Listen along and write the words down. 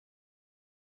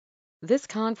This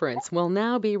conference will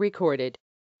now be recorded.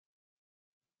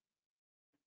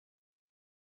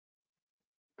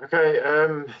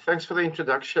 Okay, thanks for the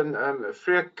introduction.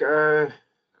 Freek,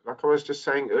 like I was just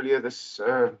saying earlier, this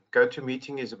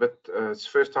GoToMeeting is a bit, it's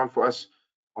first time for us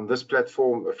on this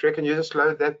platform. Freek, can you just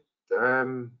load that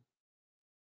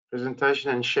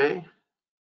presentation and share?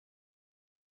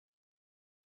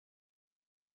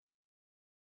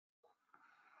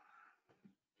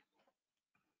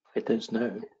 I don't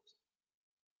know.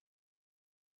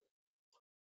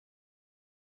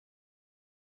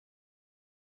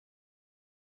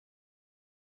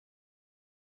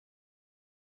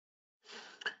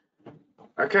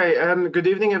 Okay, good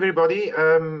evening, everybody.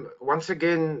 Once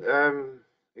again,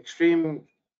 extreme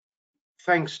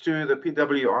thanks to the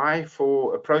PWI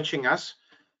for approaching us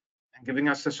and giving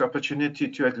us this opportunity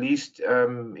to at least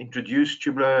introduce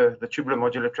the tubular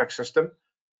modular track system.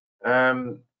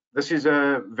 This is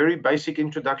a very basic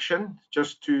introduction,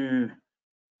 just to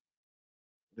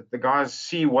let the guys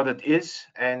see what it is,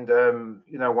 and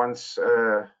you know, once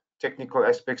technical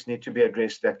aspects need to be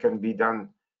addressed, that can be done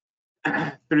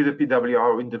through the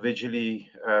PWI individually,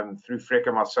 through Freek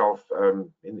and myself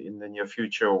in the near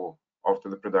future or after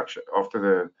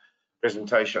the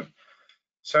presentation.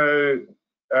 So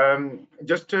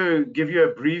just to give you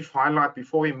a brief highlight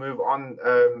before we move on,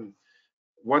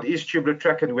 what is tubular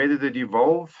track and where did it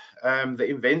evolve? The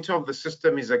inventor of the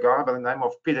system is a guy by the name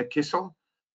of Peter Kissel.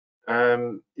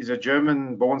 He's a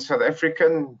German-born South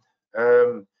African.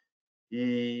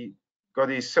 He got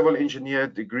his civil engineer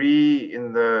degree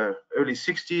in the early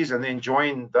 60s and then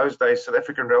joined those days South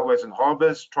African Railways and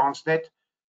Harbours, Transnet.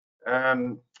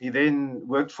 He then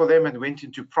worked for them and went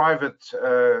into private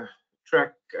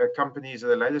track companies at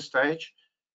a later stage.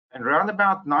 And around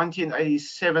about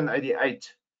 1987,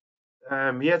 88,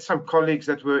 he had some colleagues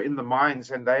that were in the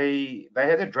mines, and they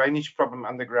had a drainage problem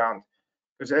underground,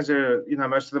 because as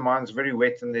most of the mines are very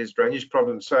wet and there's drainage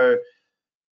problems. So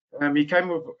he came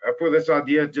up with this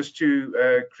idea just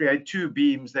to create two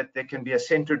beams that there can be a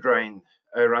center drain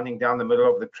running down the middle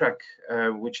of the track,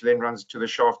 which then runs to the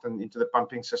shaft and into the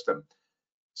pumping system.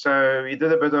 So he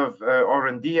did a bit of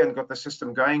R&D and got the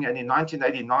system going. And in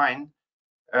 1989,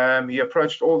 he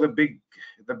approached all the big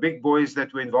boys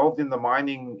that were involved in the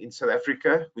mining in South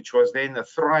Africa, which was then a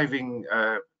thriving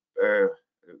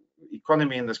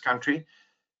economy in this country.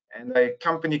 And a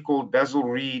company called Basil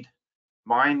Reed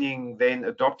Mining then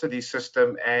adopted his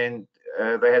system, and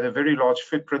they had a very large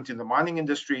footprint in the mining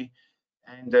industry.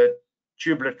 And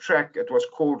tubular track, it was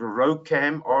called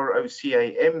ROCAM,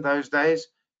 ROCAM those days,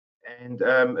 and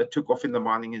it took off in the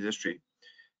mining industry.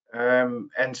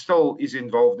 And still is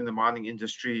involved in the mining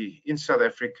industry in South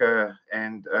Africa,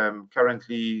 and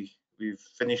currently we've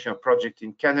finished a project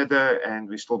in Canada and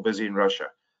we're still busy in Russia.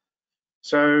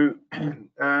 So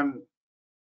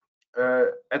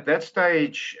at that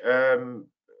stage,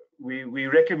 we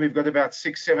reckon we've got about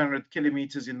 600-700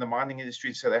 kilometers in the mining industry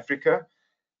in South Africa.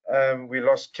 We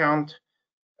lost count.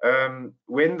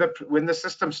 When the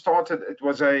system started, it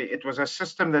was a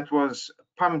system that was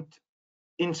pumped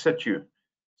in situ.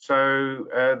 So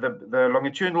the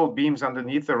longitudinal beams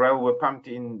underneath the rail were pumped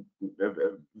in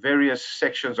various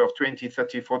sections of 20,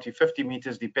 30, 40, 50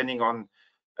 meters, depending on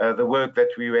the work that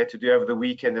we had to do over the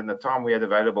weekend and the time we had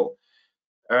available.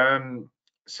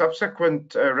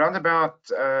 Subsequent, around about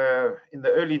in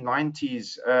the early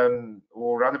 90s,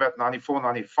 or around about 94,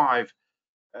 95,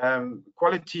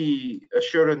 quality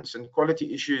assurance and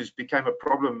quality issues became a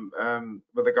problem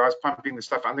with the guys pumping the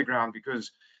stuff underground,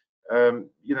 because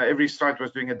every site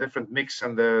was doing a different mix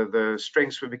and the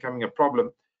strengths were becoming a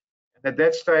problem. And at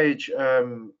that stage,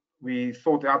 we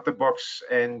thought out the box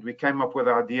and we came up with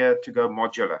the idea to go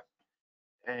modular.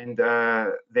 And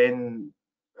then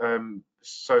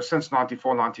so since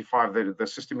 94, 95, the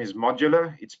system is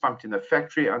modular. It's pumped in a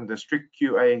factory under strict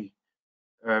QA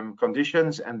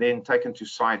conditions, and then taken to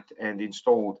site and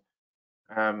installed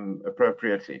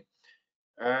appropriately.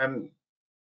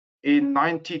 In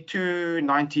 92,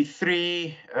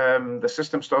 93, the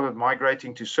system started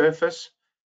migrating to surface,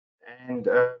 and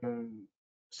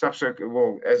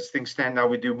well, as things stand now,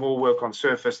 we do more work on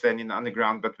surface than in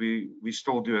underground, but we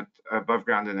still do it above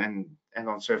ground and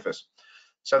on surface.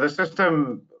 So the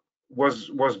system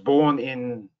was born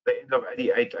in the end of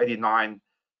 88, 89,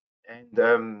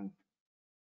 and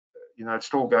it's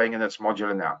still going and it's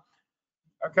modular now.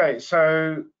 Okay,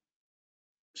 so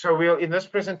we'll, in this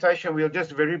presentation, we'll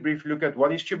just very briefly look at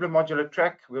what is tubular modular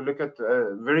track. We'll look at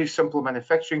a very simple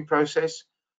manufacturing process,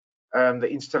 the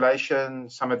installation,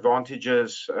 some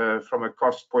advantages from a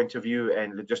cost point of view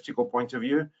and logistical point of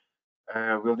view.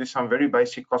 We'll do some very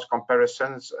basic cost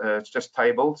comparisons. It's just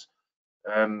tables.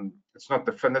 it's not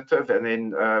definitive, and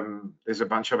then there's a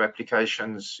bunch of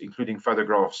applications, including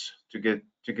photographs, to give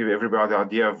everybody the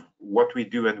idea of what we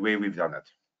do and where we've done it.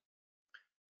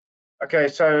 Okay,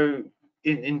 so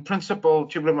in principle,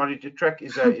 tubular modular track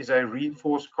is a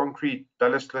reinforced concrete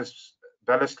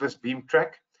ballastless beam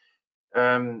track.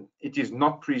 It is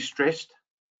not pre-stressed.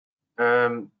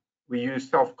 We use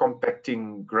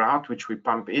self-compacting grout, which we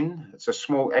pump in. It's a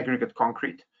small aggregate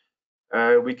concrete.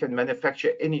 We can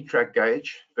manufacture any track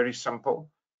gauge, very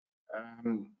simple.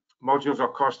 Modules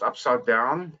are cast upside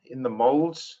down in the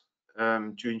molds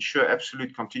to ensure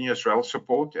absolute continuous rail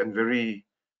support and very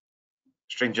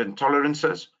stringent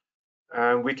tolerances.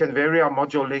 We can vary our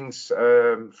module lengths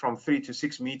from 3 to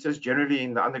 6 meters. Generally,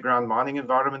 in the underground mining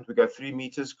environment, we go 3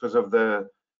 meters because of the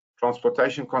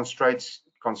transportation constraints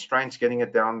getting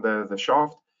it down the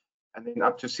shaft, and then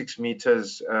up to 6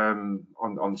 meters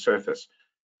on surface.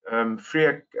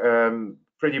 Freek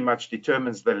pretty much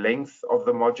determines the length of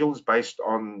the modules based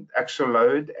on axle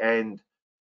load and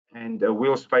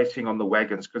wheel spacing on the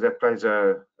wagons, because that plays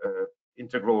a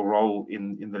integral role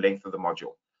in the length of the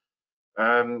module.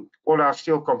 All our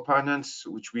steel components,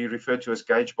 which we refer to as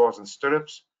gauge bars and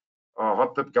stirrups, are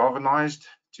hot dip galvanized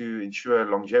to ensure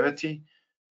longevity.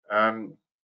 As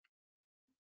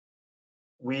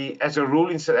a rule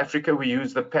in South Africa, we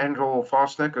use the Pandrol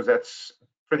fastener because that's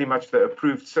pretty much the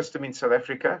approved system in South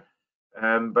Africa.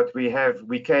 But we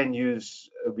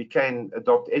can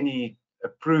adopt any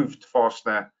approved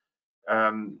fastener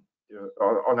on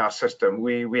our system.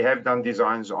 We have done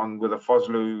designs with a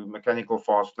Foslu mechanical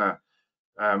fastener,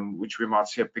 which we might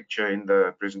see a picture in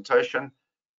the presentation.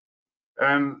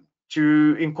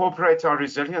 To incorporate our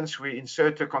resilience, we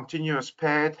insert a continuous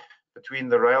pad between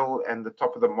the rail and the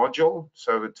top of the module,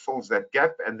 so it fills that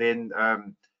gap, and then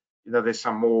there's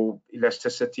some more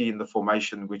elasticity in the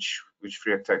formation which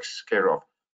Freek takes care of.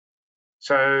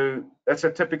 So that's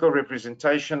a typical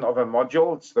representation of a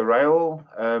module. It's the rail.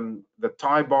 The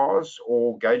tie bars,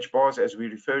 or gauge bars as we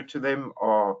refer to them,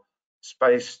 are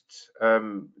spaced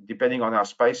depending on our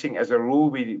spacing. As a rule,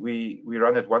 we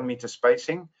run at 1 meter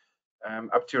spacing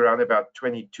up to around about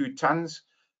 22 tons.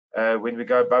 When we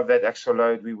go above that axle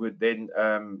load, we would then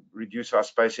reduce our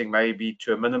spacing maybe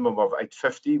to a minimum of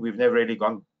 850. We've never really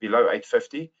gone below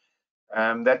 850.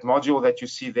 That module that you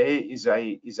see there is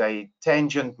a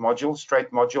tangent module, straight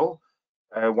module.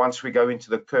 Once we go into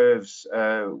the curves,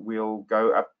 we'll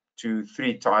go up to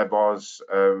 3 tie bars.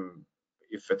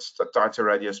 If it's a tighter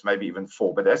radius, maybe even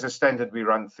 4. But as a standard, we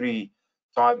run 3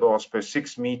 tie bars per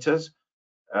 6 meters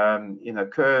in a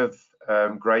curve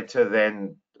greater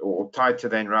than or tighter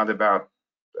than around about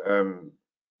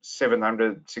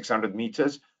 700, 600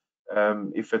 meters.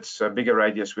 If it's a bigger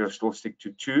radius, we'll still stick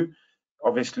to 2.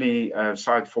 Obviously,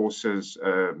 side forces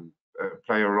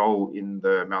play a role in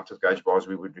the amount of gauge bars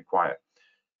we would require.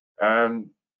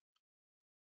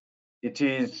 It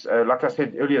is, like I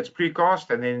said earlier, it's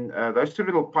precast, and then those 2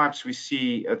 little pipes we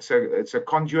see, it's a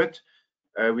conduit.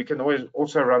 We can always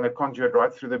also run a conduit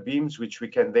right through the beams, which we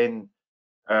can then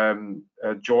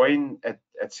join at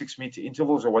 6 meter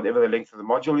intervals or whatever the length of the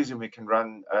module is, and we can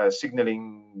run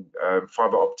signaling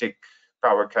fiber optic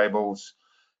power cables,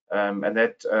 and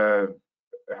that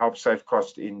helps save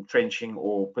cost in trenching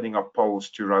or putting up poles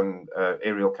to run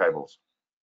aerial cables.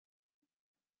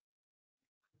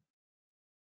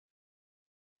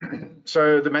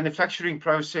 So the manufacturing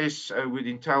process would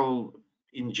entail,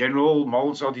 in general,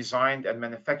 molds are designed and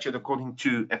manufactured according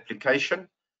to application.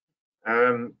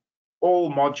 All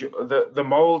the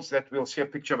molds that we'll see a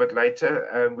picture of it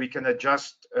later, we can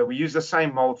adjust. We use the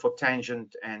same mold for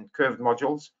tangent and curved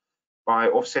modules by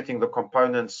offsetting the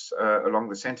components along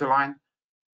the center line.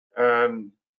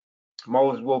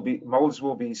 Molds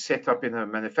will be set up in a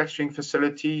manufacturing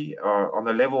facility on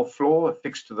a level floor,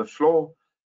 affixed to the floor.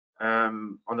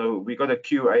 We got a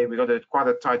QA, we got quite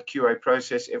a tight QA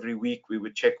process. Every week we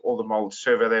would check all the molds,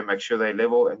 survey them, make sure they're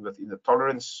level and within the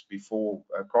tolerance before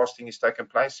casting is taken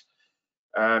place.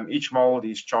 Each mold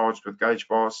is charged with gauge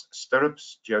bars,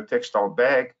 stirrups, geotextile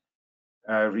bag,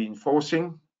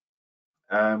 reinforcing.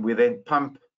 We then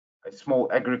pump a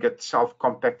small aggregate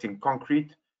self-compacting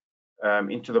concrete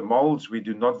into the molds. We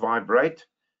do not vibrate.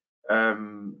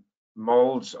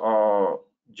 Molds are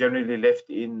generally left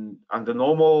in under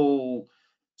normal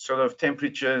sort of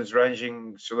temperatures,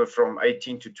 ranging sort of from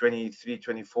 18 to 23,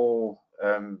 24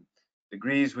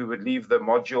 degrees. We would leave the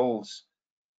modules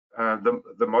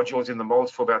in the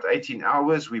molds for about 18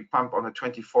 hours. We pump on a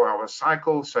 24-hour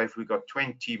cycle. So if we got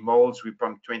 20 molds, we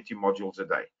pump 20 modules a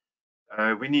day.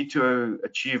 We need to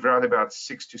achieve around about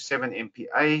 6 to 7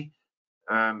 MPa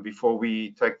before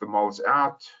we take the molds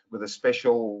out with a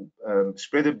special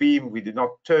spreader beam. We do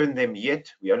not turn them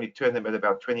yet. We only turn them at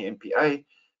about 20 MPa.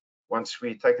 Once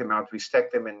we take them out, we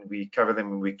stack them and we cover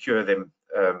them and we cure them.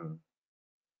 And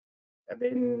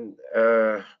then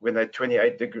when they're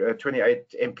 28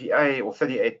 MPa or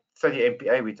 30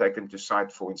 MPa, we take them to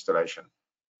site for installation.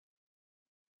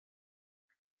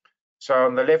 So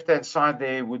on the left-hand side,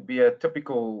 there would be a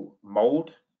typical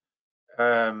mold.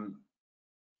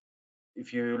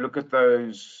 If you look at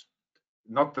those,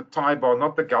 not the tie bar,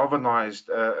 not the galvanized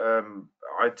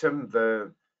item,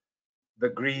 the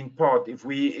green part, if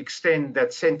we extend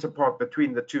that center part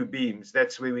between the two beams,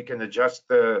 that's where we can adjust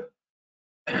the,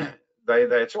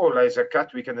 it's all laser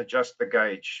cut, we can adjust the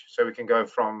gauge. So we can go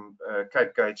from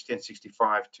Cape gauge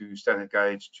 1065 to standard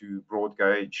gauge to broad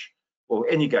gauge, or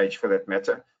any gauge for that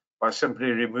matter, by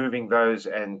simply removing those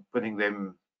and putting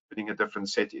a different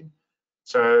set in.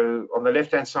 So on the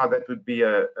left-hand side, that would be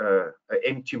a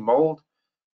empty mold.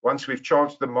 Once we've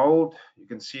charged the mold, you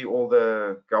can see all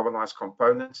the galvanized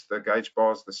components, the gauge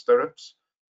bars, the stirrups,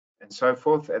 and so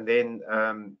forth. And then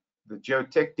the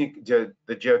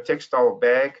geotextile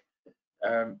bag,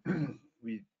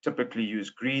 we typically use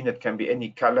green. It can be any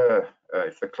color.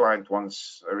 If the client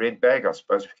wants a red bag, I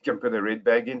suppose we can put a red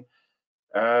bag in.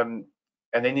 And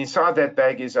then inside that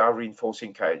bag is our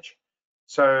reinforcing cage.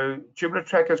 So Tubular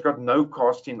Track has got no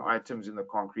casting items in the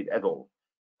concrete at all.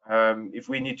 If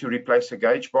we need to replace a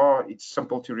gauge bar, it's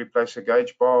simple to replace a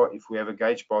gauge bar. If we have a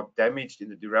gauge bar damaged in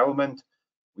the derailment,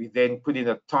 we then put in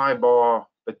a tie bar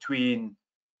between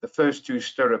the first two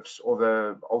stirrups or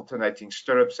the alternating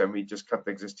stirrups, and we just cut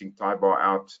the existing tie bar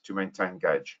out to maintain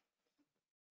gauge.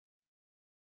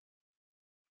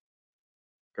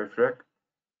 Go Freek.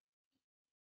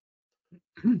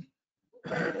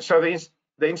 So the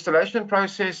installation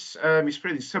process is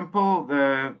pretty simple.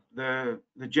 The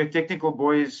geotechnical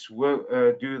boys will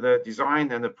do the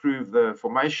design and approve the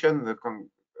formation. The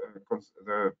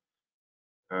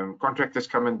contractors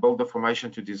come and build the formation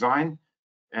to design.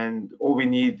 And all we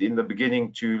need in the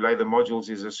beginning to lay the modules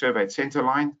is a surveyed center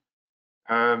line.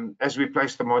 As we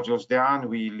place the modules down,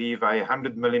 we leave a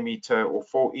 100 millimeter or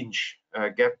 4-inch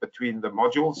gap between the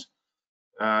modules.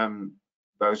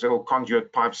 Those little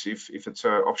conduit pipes, if it's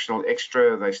an optional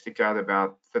extra, they stick out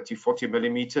about 30-40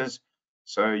 millimeters,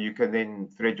 so you can then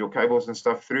thread your cables and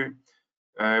stuff through.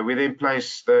 We then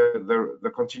place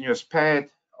the continuous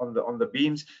pad on the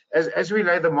beams. As we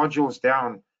lay the modules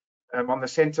down on the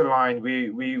center line, we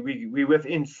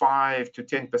within 5 to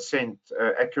 10%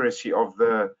 accuracy of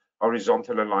the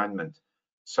horizontal alignment.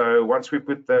 So once we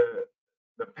put the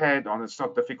pad on, it's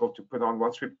not difficult to put on.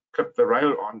 Once we clip the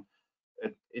rail on,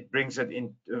 it brings it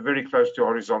in very close to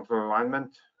horizontal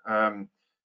alignment.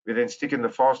 We then stick in the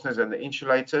fasteners and the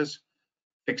insulators,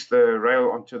 fix the rail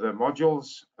onto the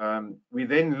modules. We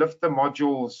then lift the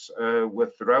modules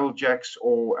with rail jacks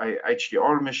or a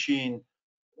HDR machine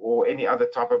or any other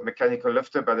type of mechanical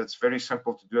lifter, but it's very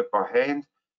simple to do it by hand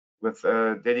with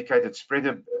dedicated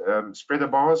spreader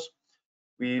bars.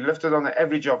 We lift it on an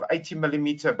average of 80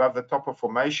 millimeter above the top of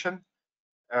formation.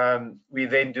 We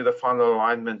then do the final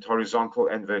alignment, horizontal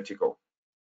and vertical.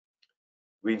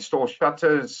 We install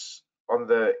shutters on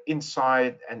the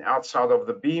inside and outside of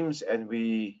the beams, and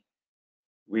we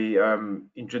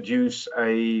introduce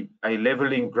a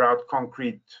leveling grout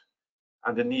concrete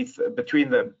underneath, between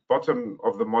the bottom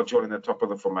of the module and the top of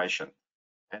the formation.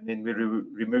 And then we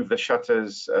remove the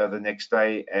shutters the next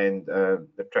day, and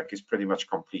the track is pretty much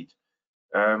complete.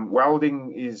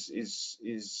 Welding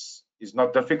is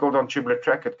not difficult on Tubular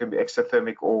Track. It can be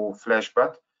exothermic or flash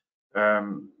butt.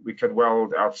 We can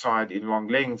weld outside in long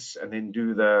lengths and then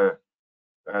do the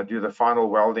final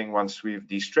welding once we've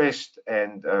de-stressed,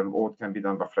 and or it can be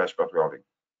done by flash butt welding.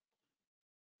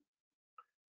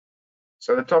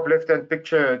 So the top left-hand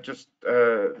picture, just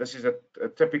this is a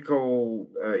typical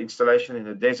installation in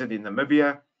the desert in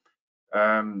Namibia.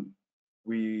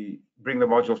 We bring the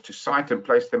modules to site and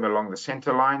place them along the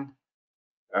center line.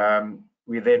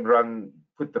 We then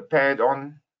put the pad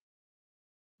on.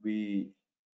 We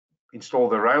install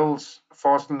the rails,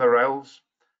 fasten the rails,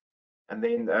 and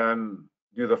then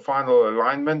do the final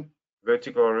alignment,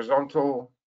 vertical,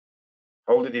 horizontal,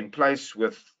 hold it in place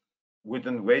with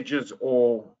wooden wedges,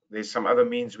 or there's some other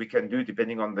means we can do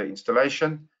depending on the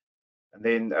installation. And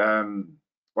then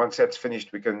once that's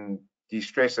finished, we can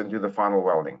de-stress and do the final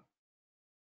welding.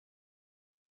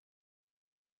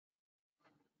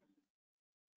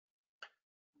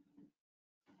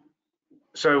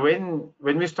 So when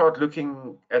we start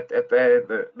looking at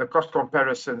the cost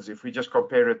comparisons, if we just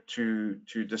compare it to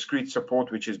discrete support,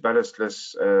 which is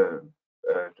ballastless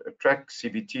track,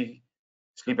 CBT,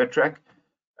 sleeper track,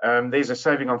 There's a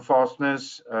saving on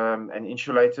fasteners and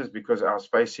insulators because our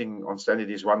spacing on standard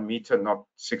is 1 meter, not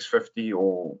 650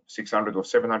 or 600 or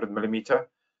 700 millimeter.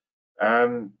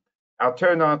 Our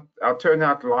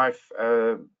turnout life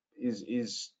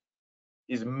is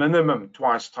minimum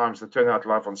twice times the turnout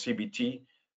life on CBT.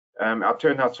 Our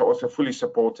turnouts are also fully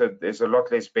supported. There's a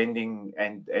lot less bending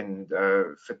and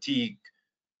fatigue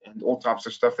and all types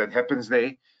of stuff that happens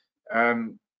there.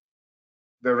 The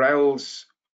rails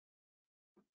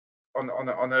on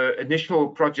an initial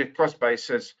project cost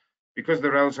basis, because the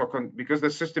rails are because the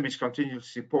system is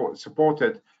continuously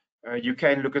supported, you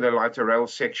can look at a lighter rail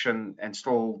section and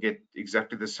still get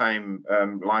exactly the same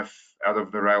life out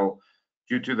of the rail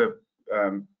due to the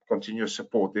continuous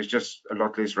support. There's just a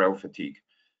lot less rail fatigue.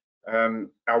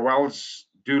 Our welds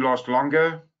do last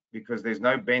longer because there's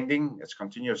no bending, it's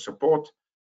continuous support.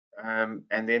 And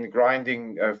then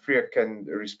grinding, Freek can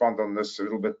respond on this a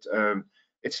little bit.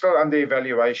 It's still under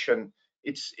evaluation.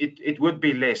 It would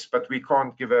be less, but we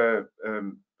can't give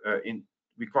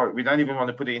we don't even want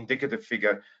to put an indicative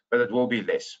figure, but it will be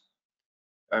less.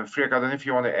 Freek, I don't know if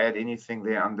you want to add anything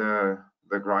there under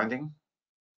the grinding.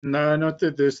 No, not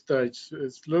at this stage.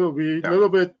 It's a little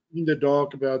bit in the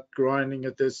dark about grinding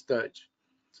at this stage.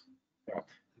 Yeah.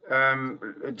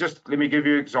 Just let me give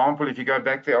you an example. If you go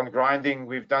back there on grinding,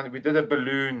 we did a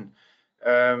balloon.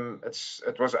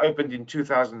 It was opened in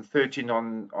 2013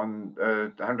 on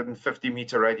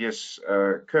 150-meter radius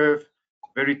curve,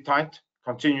 very tight,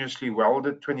 continuously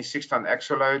welded, 26-ton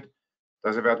axle load,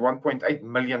 does about 1.8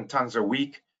 million tons a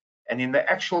week. And in the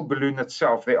actual balloon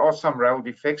itself, there are some rail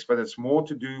defects, but it's more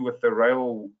to do with the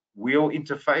rail wheel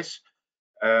interface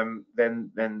than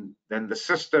the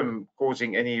system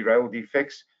causing any rail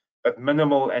defects, but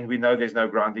minimal, and we know there's no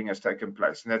grinding has taken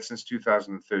place, and that's since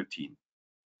 2013.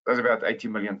 That's about 80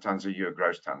 million tons a year,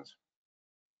 gross tons.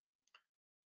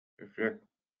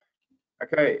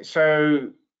 Okay,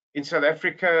 so in South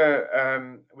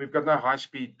Africa, we've got no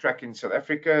high-speed track in South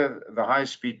Africa. The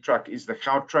highest-speed truck is the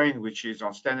Gautrain, which is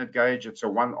on standard gauge. It's a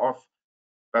one-off.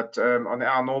 But on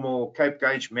our normal Cape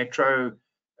gauge metro,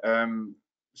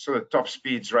 sort of top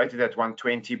speeds rated at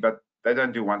 120, but they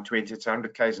don't do 120. It's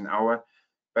 100 k's an hour.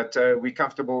 But we're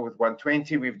comfortable with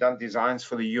 120. We've done designs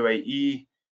for the UAE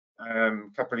a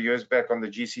couple of years back on the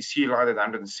GCC line at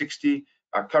 160.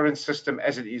 Our current system,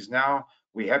 as it is now,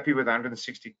 we're happy with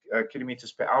 160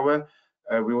 kilometers per hour.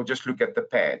 We will just look at the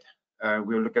pad.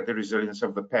 We'll look at the resilience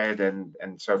of the pad and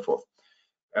so forth.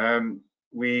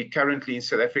 We currently in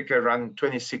South Africa run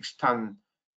 26-ton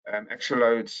axle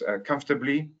loads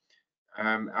comfortably.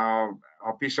 Our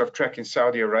piece of track in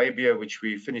Saudi Arabia, which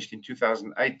we finished in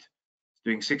 2008,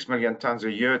 doing 6 million tons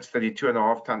a year. It's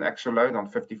 32.5-ton axle load on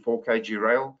 54 kg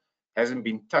rail. Hasn't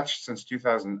been touched since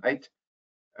 2008.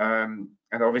 And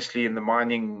obviously in the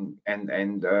mining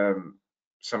and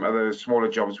some other smaller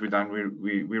jobs we've done,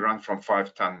 we run from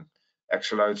 5-ton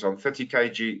axle loads on 30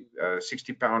 kg,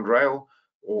 60-pound rail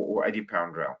or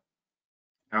 80-pound rail.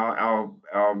 Now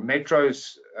our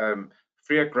metros,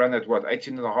 Freek run at what,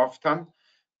 18.5-ton?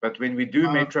 But when we do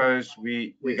metros,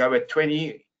 we go at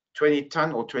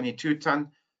 20-ton or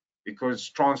 22-ton because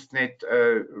Transnet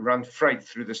run freight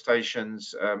through the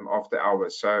stations after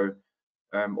hours. So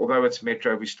although it's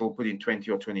metro, we still put in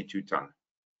 20 or 22-ton.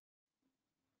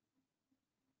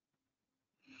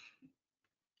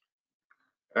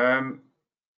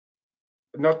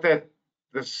 Not that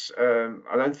this,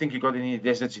 I don't think you got any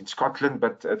deserts in Scotland,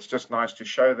 but it's just nice to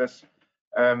show this.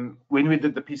 When we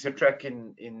did the piece of track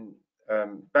in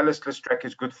ballastless track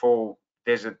is good for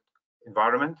desert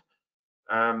environment.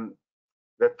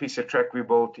 That piece of track we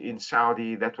built in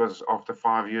Saudi, that was after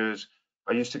 5 years.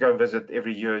 I used to go visit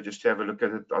every year just to have a look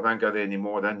at it. I don't go there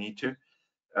anymore, I don't need to.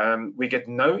 We get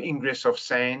no ingress of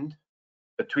sand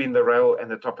between the rail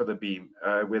and the top of the beam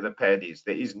where the pad is.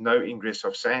 There is no ingress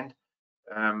of sand.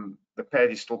 The pad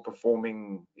is still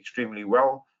performing extremely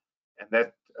well. And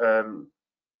that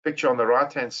picture on the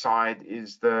right-hand side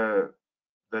is the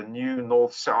new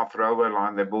north-south railway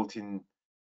line they built in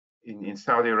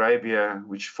Saudi Arabia,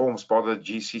 which forms part of the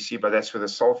GCC, but that's where the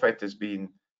sulfate has been,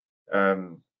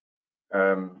 the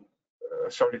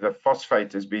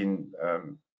phosphate has been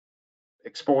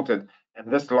exported,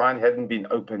 and this line hadn't been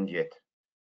opened yet.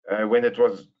 When it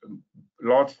was,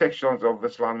 large sections of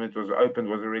this line when it was opened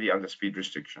was already under speed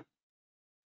restriction.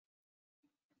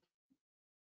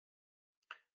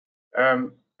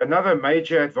 Another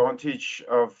major advantage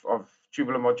of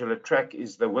tubular modular track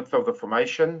is the width of the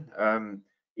formation.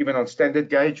 Even on standard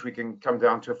gauge, we can come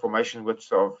down to a formation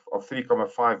width of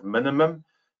 3.5 minimum.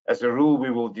 As a rule, we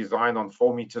will design on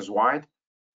 4 meters wide.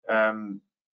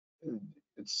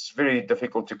 it's very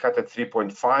difficult to cut at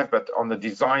 3.5, but on the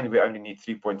design we only need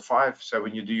 3.5. So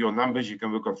when you do your numbers, you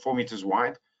can work on 4 meters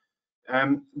wide.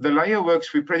 The layer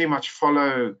works, we pretty much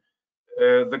follow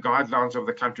the guidelines of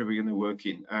the country we're going to work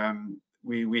in.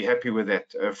 We're happy with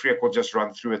that. Freek will just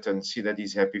run through it and see that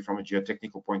he's happy from a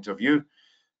geotechnical point of view.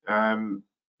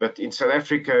 But in South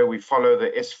Africa, we follow the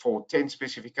S410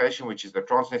 specification, which is the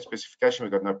Transnet specification.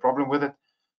 We've got no problem with it.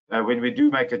 When we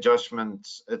do make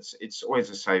adjustments, it's always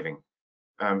a saving.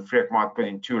 Freek might put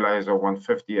in 2 layers of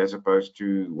 150 as opposed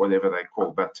to whatever they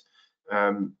call. But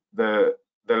the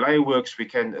layer works, we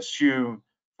can assume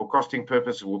for costing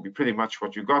purposes will be pretty much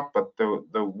what you got, but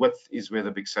the width is where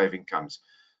the big saving comes.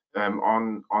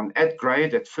 On at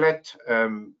grade, at flat,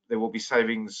 there will be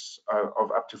savings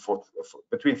of up to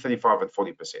between 35 and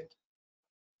 40%.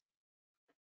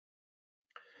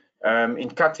 In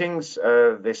cuttings,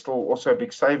 there's still also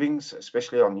big savings,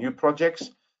 especially on new projects.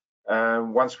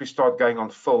 Once we start going on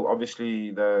fill,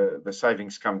 obviously the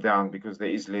savings come down because there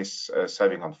is less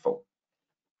saving on fill.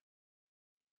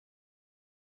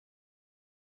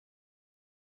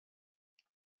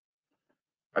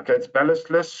 Okay, it's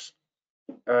ballastless.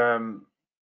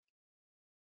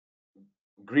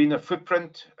 Greener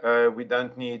footprint. We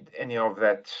don't need any of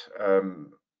that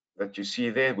that you see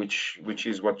there, which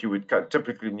is what you would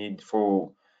typically need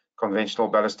for conventional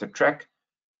ballasted track.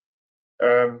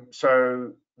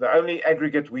 So the only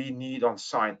aggregate we need on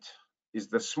site is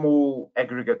the small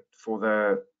aggregate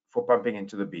for pumping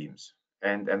into the beams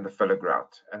and the filler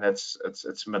grout, and it's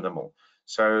minimal.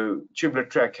 So tubular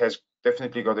track has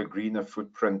definitely got a greener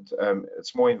footprint.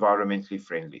 It's more environmentally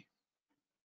friendly.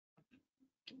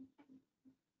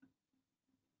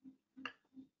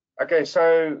 Okay,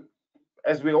 so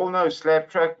as we all know, slab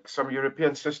track, some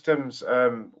European systems,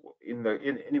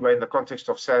 anyway, in the context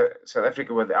of South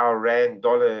Africa with our rand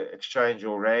dollar exchange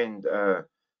or rand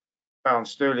pound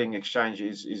sterling exchange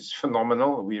is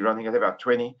phenomenal. We're running at about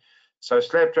 20. So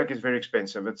slab track is very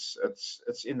expensive. It's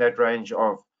in that range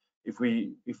of, if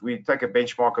we take a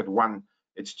benchmark at 1,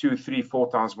 it's 2, 3,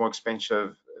 4 times more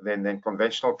expensive than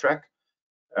conventional track.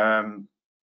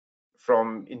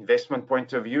 From investment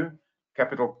point of view,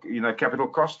 capital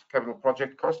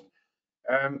project cost.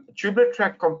 Tubular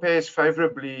track compares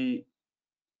favorably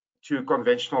to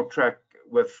conventional track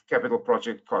with capital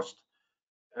project cost.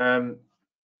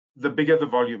 The bigger the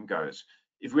volume goes.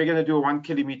 If we're going to do a 1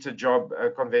 kilometer job,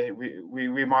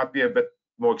 we might be a bit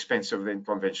more expensive than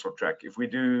conventional track. If we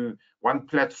do one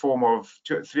platform of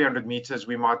 300 meters,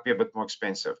 we might be a bit more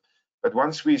expensive. But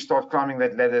once we start climbing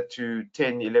that ladder to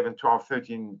 10, 11, 12,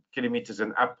 13 kilometers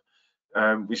and up,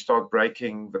 we start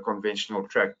breaking the conventional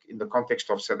track in the context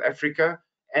of South Africa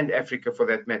and Africa for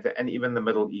that matter, and even the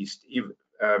Middle East,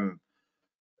 and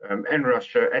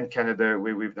Russia and Canada,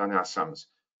 where we've done our sums.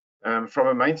 From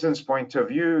a maintenance point of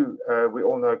view, we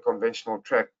all know conventional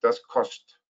track does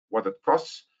cost what it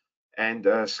costs, and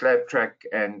slab track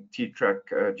and T-track,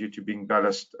 due to being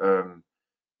ballast,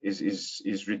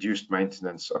 is reduced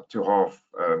maintenance up to half.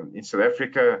 In South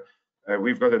Africa,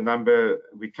 we've got a number.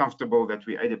 We're comfortable that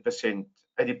we're 80%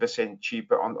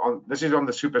 cheaper on this is on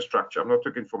the superstructure. I'm not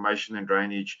talking formation and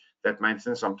drainage, that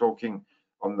maintenance. I'm talking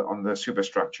on the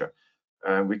superstructure.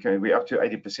 We're up to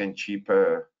 80%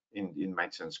 cheaper in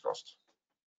maintenance costs.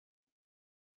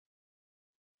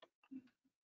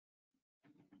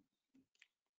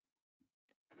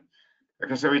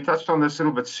 Okay, so we touched on this a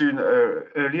little bit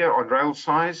earlier on rail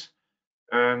size.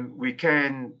 We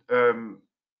can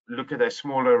look at a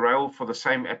smaller rail for the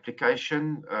same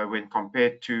application when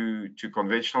compared to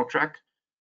conventional track.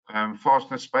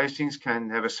 Fastener spacings can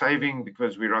have a saving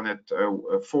because we run at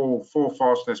 4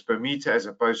 fasteners per meter as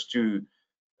opposed to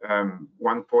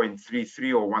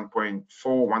 1.33 or 1.4,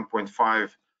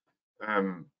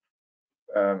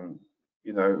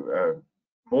 1.5,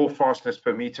 more fasteners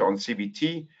per meter on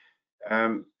CBT.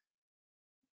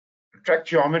 Track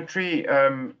geometry,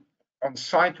 on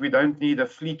site, we don't need a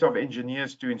fleet of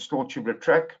engineers to install tubular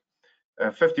track.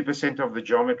 50% of the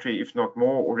geometry, if not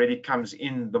more, already comes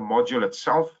in the module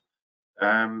itself.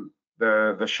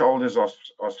 The shoulders are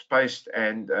spaced,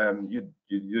 and you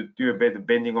do a bit of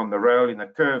bending on the rail in a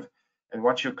curve, and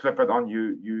once you clip it on,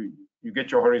 you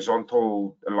get your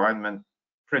horizontal alignment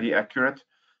pretty accurate.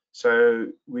 So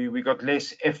we got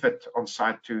less effort on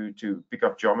site to pick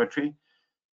up geometry.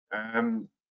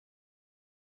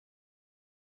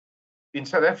 In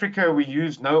South Africa, we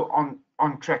use no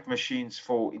on-track machines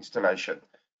for installation.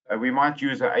 We might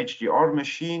use a HDR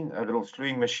machine, a little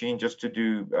slewing machine, just to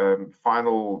do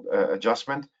final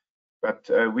adjustment, but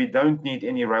we don't need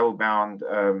any rail-bound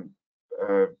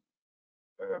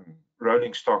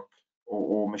rolling stock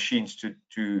or machines to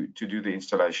do the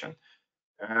installation.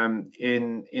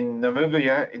 In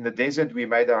Namibia, in the desert, we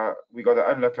got our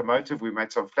own locomotive. We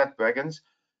made some flat wagons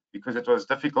because it was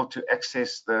difficult to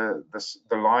access the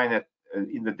line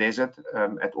in the desert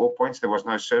at all points. There was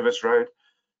no service road,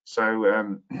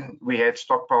 so we had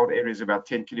stockpiled areas about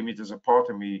 10 kilometers apart,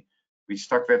 and we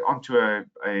stuck that onto a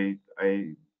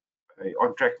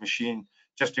on-track machine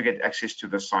just to get access to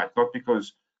the site, not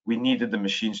because we needed the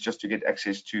machines, just to get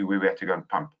access to where we had to go and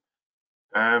pump.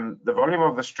 The volume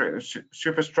of the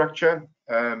superstructure,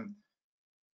 the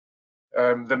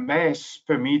mass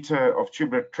per meter of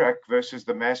tubular track versus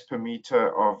the mass per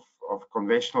meter of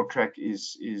conventional track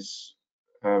is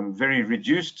very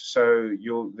reduced. So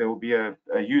there will be a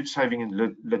huge saving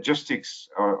in logistics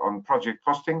on project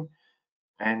costing,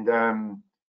 and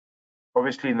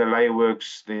obviously in the layer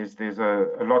works there's a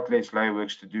lot less layer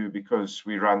works to do because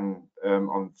we run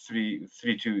on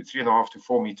 3.5 to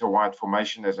 4 meter wide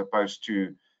formation, as opposed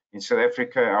to in South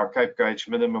Africa our Cape gauge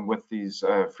minimum width is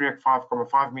Freek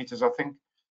 5.5 meters, I think.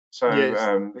 So Yes.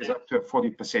 there's up to a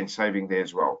 40% saving there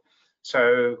as well.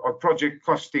 So on project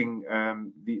costing,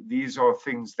 these are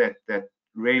things that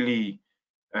really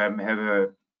have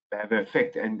an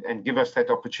effect and give us that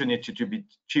opportunity to be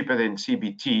cheaper than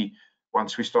CBT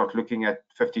once we start looking at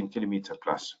 15 kilometer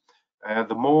plus.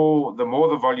 The more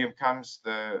the volume comes,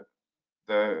 the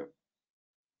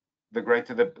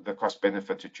greater the cost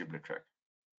benefit to tubular track.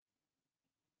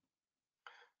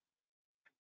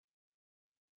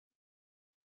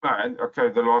 And okay,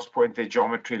 the last point there,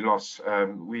 geometry loss.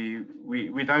 We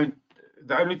don't.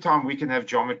 The only time we can have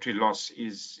geometry loss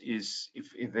is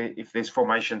if there's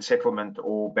formation settlement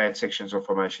or bad sections of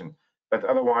formation. But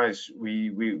otherwise,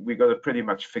 we got a pretty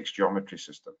much fixed geometry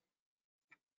system.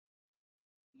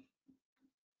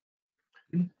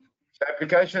 So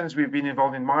applications, we've been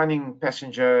involved in mining,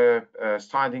 passenger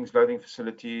sidings, loading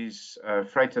facilities,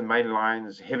 freight and main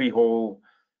lines, heavy haul.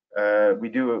 We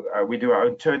do our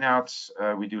own turnouts.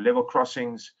 We do level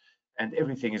crossings, and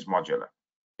everything is modular.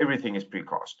 Everything is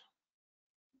precast.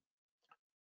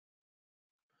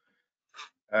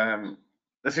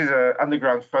 This is an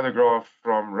underground photograph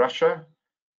from Russia.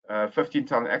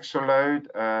 15-ton axle load,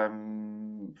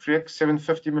 Freek,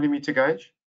 750 millimeter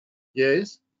gauge.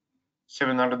 Yes.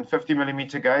 750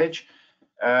 millimeter gauge.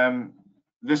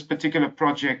 This particular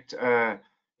project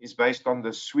is based on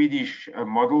the Swedish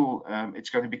model.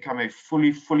 It's going to become a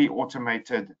fully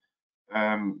automated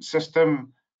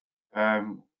system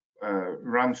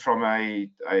run from a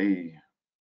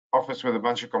office with a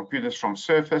bunch of computers from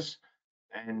Surface,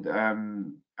 and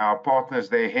our partners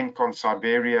there, Hencon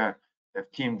Siberia,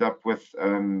 have teamed up with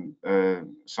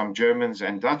some Germans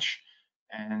and Dutch,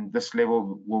 and this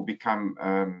level will become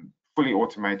fully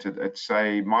automated. It's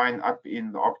a mine up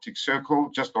in the Arctic Circle,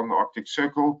 just on the Arctic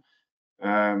Circle,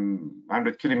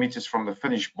 100 kilometers from the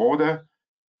Finnish border,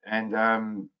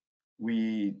 and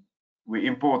we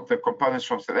import the components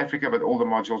from South Africa, but all the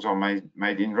modules are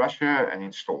made in Russia and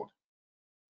installed.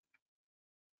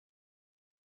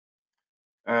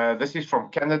 This is from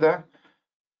Canada.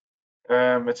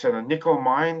 It's a nickel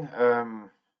mine.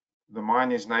 The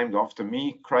mine is named after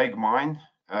me, Craig Mine.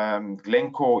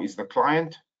 Glencore is the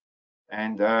client,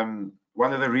 and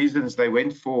one of the reasons they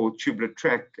went for tubular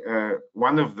track,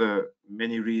 one of the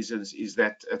many reasons, is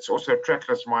that it's also a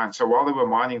trackless mine. So while they were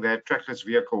mining, they had trackless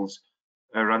vehicles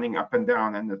running up and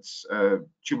down, and it's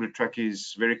tubular track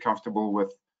is very comfortable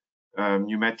with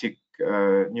pneumatic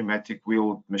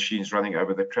wheeled machines running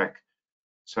over the track.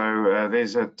 So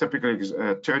there's a typical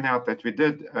turnout that we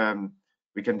did.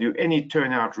 We can do any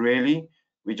turnout really.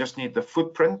 We just need the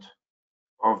footprint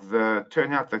of the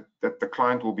turnout that the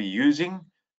client will be using,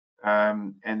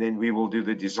 and then we will do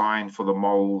the design for the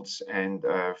molds, and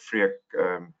Freek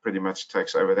pretty much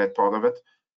takes over that part of it.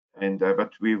 And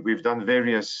but we've done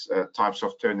various types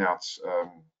of turnouts.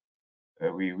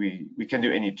 We can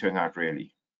do any turnout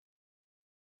really.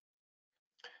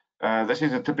 This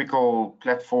is a typical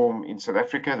platform in South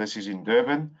Africa. This is in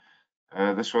Durban.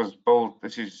 This was built.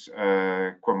 This is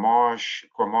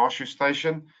KwaMashu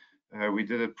Station. We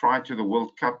did it prior to the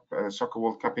World Cup, Soccer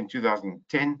World Cup in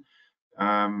 2010.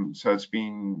 So it's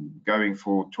been going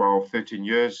for 12, 13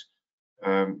 years.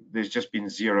 There's just been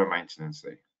zero maintenance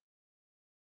there.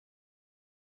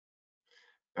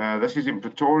 This is in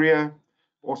Pretoria,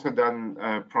 also done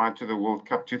prior to the World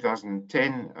Cup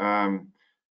 2010.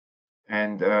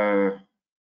 And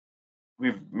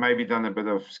we've maybe done a bit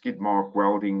of skid mark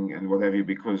welding and what have you,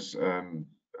 because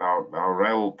our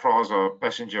rail, PRASA,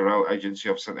 Passenger Rail Agency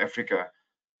of South Africa,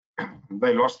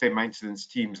 they lost their maintenance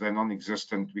teams. They're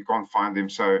non-existent. We can't find them.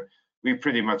 So we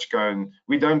pretty much go, and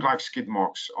we don't like skid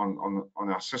marks on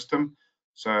our system.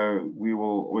 So we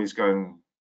will always go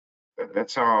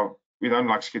That's our, we don't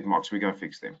like skid marks, we're going to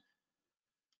fix them.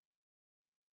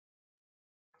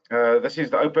 This is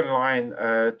the open line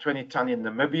 20 ton in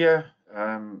Namibia.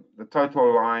 The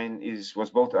total line was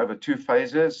built over 2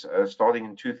 phases, starting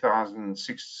in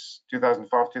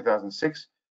 2005, 2006,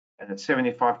 and it's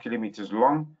 75 kilometers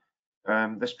long.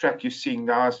 This track you're seeing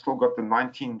now has still got the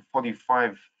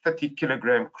 1945 30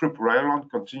 kilogram croup rail on,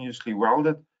 continuously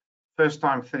welded. First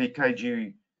time 30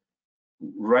 kg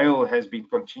rail has been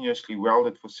continuously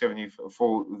welded for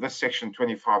this section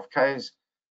 25 Ks.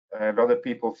 A lot of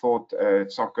people thought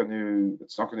it's not going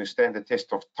to stand the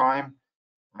test of time.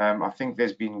 I think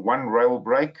there's been one rail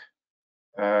break.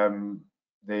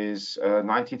 There's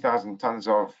 90,000 tons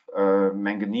of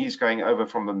manganese going over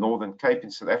from the Northern Cape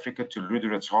in South Africa to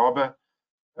Luderitz Harbour,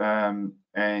 and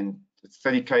it's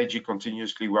 30 kg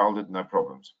continuously welded, no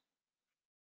problems.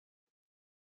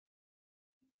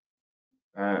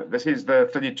 This is the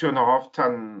 32.5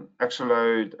 ton axle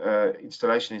load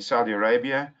installation in Saudi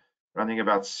Arabia, running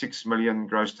about 6 million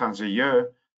gross tons a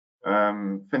year.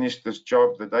 Finished this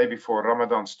job the day before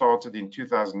Ramadan started in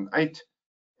 2008,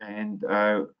 and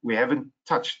we haven't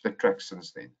touched the track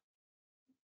since then.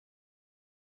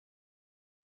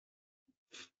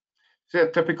 So a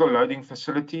typical loading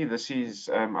facility. This is,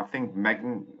 I think,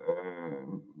 magnetite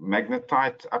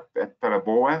up at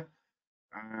Paraboa.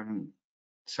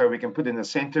 So we can put in a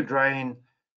center drain.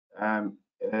 The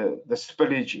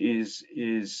spillage is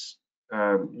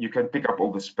you can pick up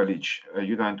all the spillage.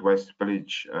 You don't waste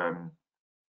spillage.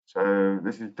 So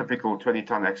this is typical 20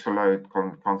 ton axle load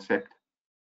concept.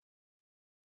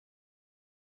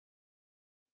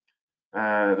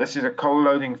 This is a coal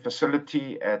loading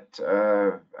facility at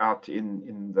out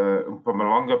in the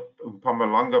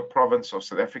Mpumalanga province of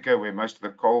South Africa, where most of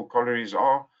the coal collieries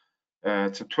are.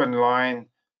 It's a twin line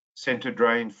center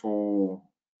drain for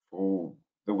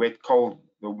the wet coal,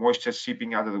 the moisture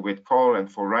seeping out of the wet coal,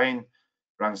 and for rain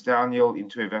runs downhill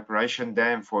into evaporation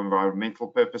dam for environmental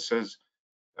purposes.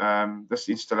 This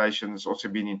installation has also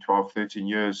been in 12-13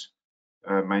 years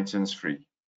maintenance free.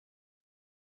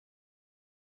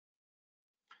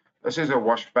 This is a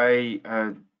wash bay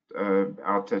out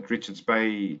at Richards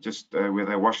Bay, just where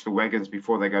they wash the wagons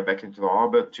before they go back into the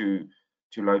harbour to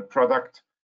load product.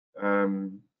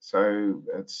 So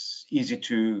it's easy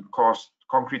to cast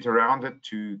concrete around it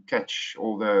to catch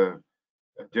all the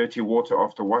dirty water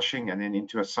after washing, and then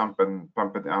into a sump and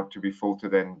pump it out to be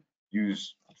filtered and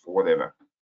used for whatever.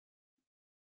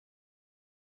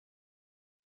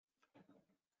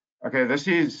 Okay, this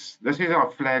is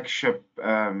our flagship.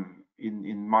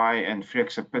 In my and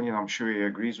Freek's opinion, I'm sure he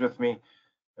agrees with me.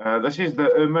 This is the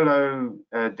Ermelo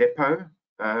depot.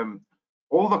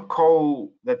 All the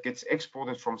coal that gets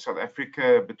exported from South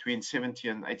Africa, between 70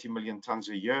 and 80 million tons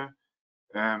a year,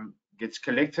 gets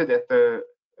collected at the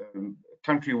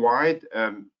countrywide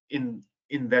in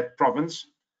that province,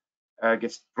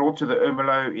 gets brought to the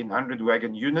Ermelo in 100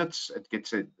 wagon units. It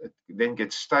then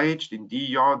gets staged in D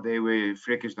yard, there where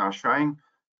Freek is now showing.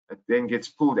 It then gets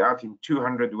pulled out in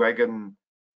 200 wagon,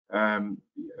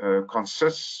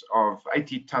 consists of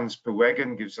 80 tons per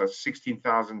wagon, gives us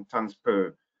 16,000 tons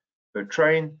per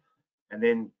train, and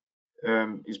then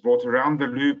is brought around the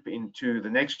loop into the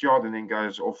next yard and then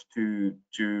goes off to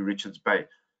Richards Bay.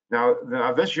 Now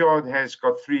this yard has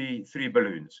got three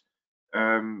balloons.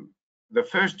 The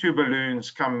first 2 balloons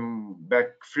come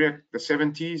back Freek the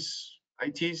 70s,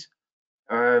 80s.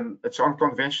 It's on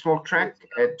conventional track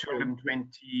at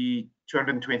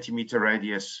 220 meter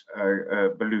radius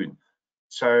balloon.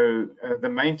 So the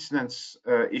maintenance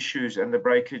issues and the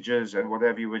breakages and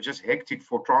whatever were just hectic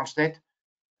for Transnet.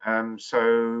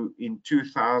 So in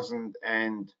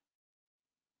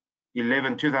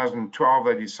 2011, 2012,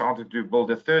 they decided to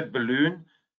build a 3rd balloon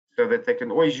so that they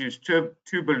can always use two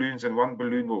balloons, and 1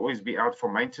 balloon will always be out for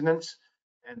maintenance.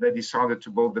 And they decided to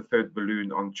build the 3rd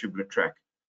balloon on tubular track.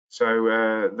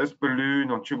 So this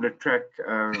balloon on tubular track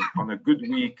on a good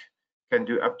week can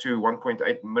do up to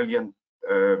 1.8 million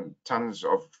tons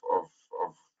of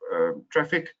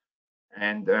traffic,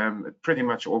 and it pretty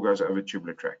much all goes over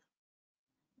tubular track.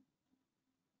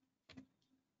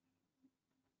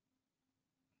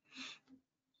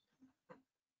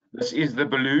 This is the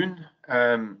balloon.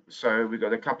 So we've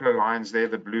got a couple of lines there,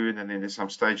 the balloon, and then there's some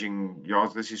staging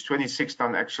yards. This is 26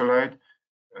 ton axle load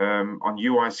on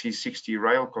UIC 60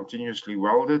 rail, continuously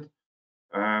welded,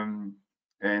 and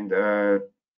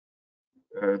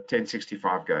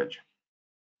 1065 gauge.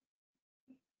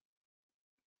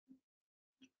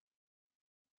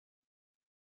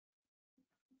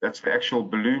 That's the actual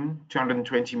balloon,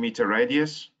 220 meter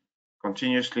radius,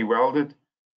 continuously welded.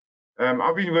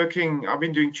 I've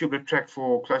been doing tubular track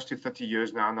for close to 30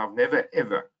 years now, and I've never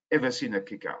ever seen a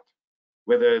kick out.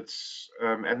 Whether it's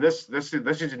and this is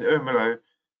in Ermelo.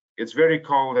 It's very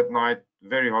cold at night,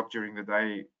 very hot during the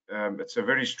day. It's a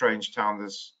very strange town.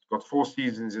 There's got 4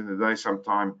 seasons in the day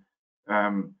sometime.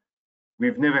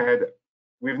 We've never had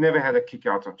a kick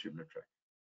out on tubular track.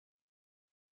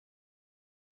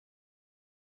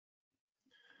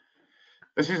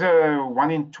 This is a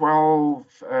 1 in 12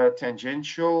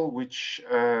 tangential, which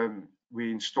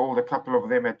we installed a couple of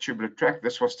them at tubular track.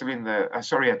 This was still in the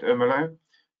at Ermelo.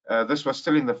 This was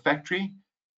still in the factory.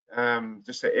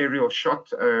 Just an aerial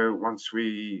shot. Once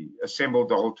we assembled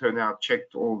the whole turnout,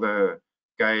 checked all the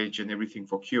gauge and everything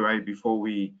for QA before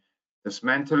we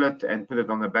dismantle it and put it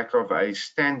on the back of a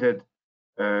standard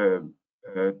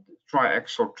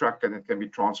tri-axle truck, and it can be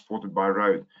transported by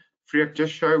road. Freek,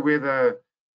 just show where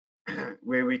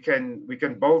we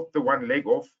can bolt the one leg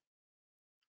off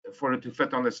for it to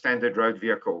fit on a standard road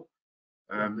vehicle.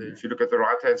 If you look at the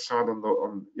right hand side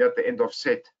at the end of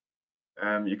set,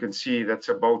 you can see that's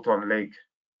a bolt-on leg.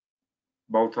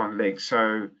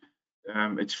 So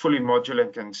it's fully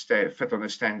modular and can fit on a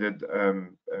standard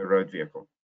road vehicle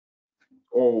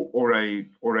or a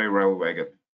rail wagon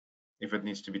if it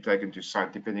needs to be taken to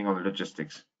site, depending on the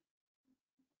logistics.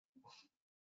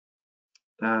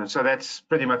 So that's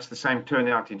pretty much the same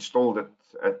turnout installed at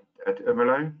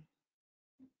Ermelo.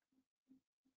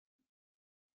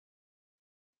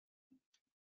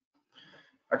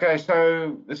 Okay,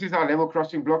 so this is our level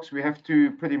crossing blocks. We have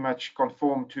to pretty much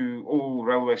conform to all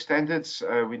railway standards.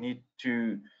 We need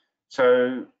to,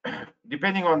 so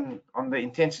depending on the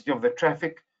intensity of the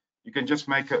traffic, you can just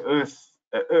make you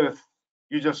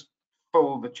just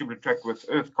fill the tubular track with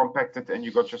earth, compact it, and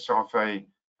you got yourself a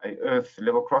earth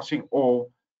level crossing, or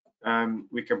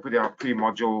we can put our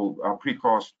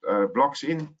precast blocks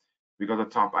in. We got a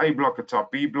type A block, a type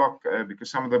B block,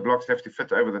 because some of the blocks have to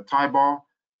fit over the tie bar.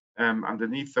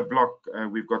 Underneath the block,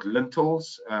 we've got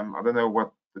lintels. I don't know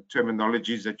what the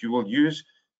terminology is that you will use.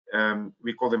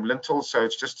 We call them lintels, so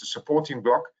it's just a supporting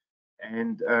block,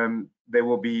 and there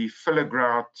will be filler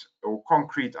grout or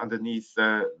concrete underneath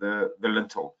the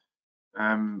lintel.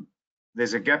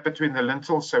 There's a gap between the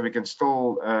lintels, so we can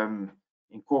still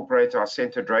incorporate our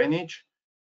center drainage.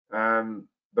 The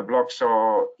blocks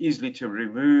are easily to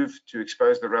remove to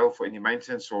expose the rail for any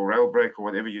maintenance or rail break or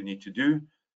whatever you need to do.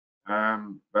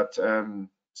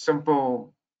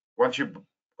 Simple. Once you've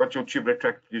got your tubular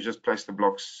track, you just place the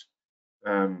blocks,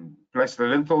 place the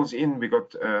lintels in. We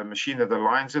got a machine that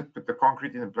aligns it, put the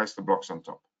concrete in, and place the blocks on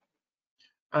top.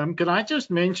 Can I just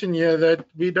mention here that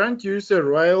we don't use the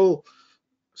rail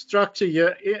structure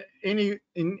here in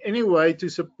any way to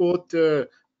support the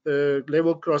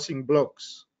level crossing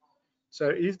blocks. So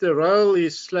if the rail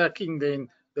is slacking, then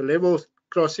the level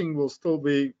crossing will still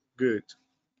be good.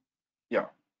 Yeah.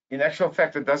 In actual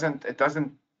fact, it doesn't.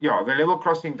 Yeah, the level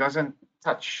crossing doesn't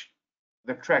touch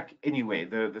the track anyway.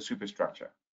 The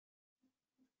superstructure.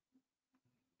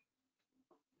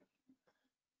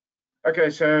 Okay,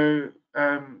 so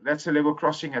that's a level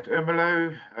crossing at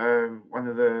Ermelo.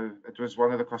 It was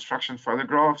one of the construction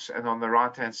photographs, and on the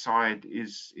right-hand side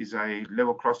is a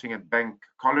level crossing at Bank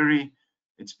Colliery.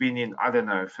 It's been in, I don't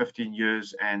know, 15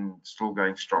 years and still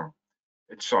going strong.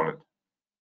 It's solid.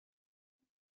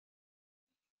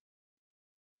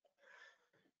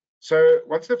 So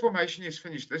once the formation is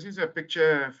finished, this is a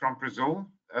picture from Brazil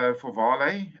for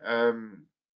Vale.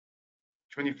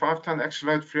 25-ton axle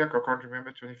load, Freek, I can't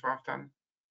remember, 25-ton.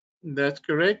 That's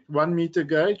correct, 1 meter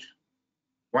gauge.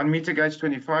 1 meter gauge,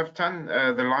 25-ton.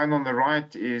 The line on the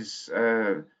right is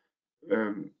the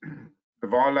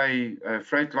Vale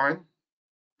freight line.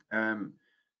 We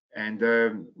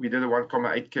did a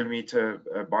 1.8 kilometer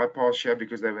bypass here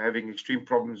because they were having extreme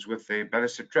problems with their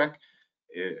ballasted track.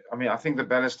 I mean, I think the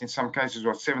ballast in some cases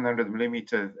was 700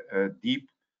 millimeter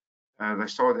deep. They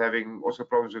started having also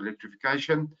problems with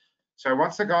electrification. So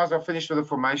once the guys are finished with the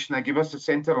formation, they give us the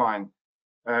center line.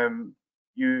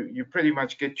 You pretty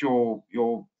much get your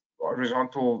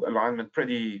horizontal alignment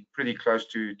pretty close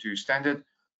to standard,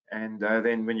 and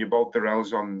then when you bolt the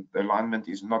rails on, the alignment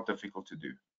is not difficult to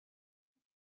do.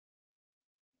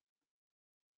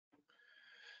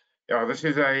 Yeah, this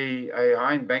is a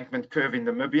high embankment curve in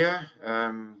Namibia,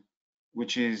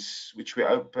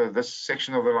 this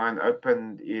section of the line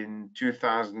opened in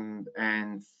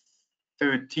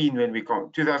 2014 when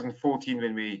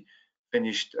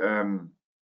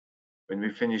we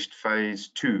finished phase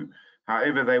 2.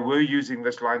 However, they were using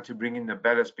this line to bring in the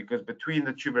ballast because between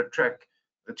the tubular track,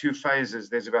 the 2 phases,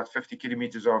 there's about 50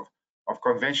 kilometers of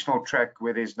conventional track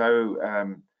where there's no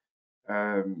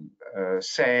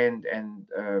sand and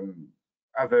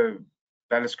other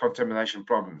ballast contamination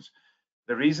problems.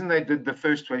 The reason they did the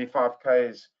first 25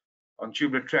 Ks on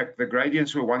tubular track, the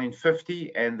gradients were 1 in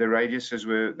 50 and the radiuses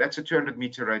were, that's a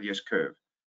 200-meter radius curve.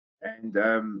 And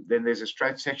then there's a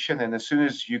straight section, and as soon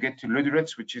as you get to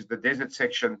Luderitz, which is the desert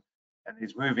section, and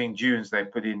there's moving dunes, they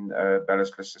put in a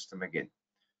ballastless system again.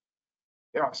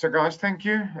 Yeah, so guys, thank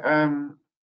you.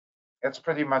 That's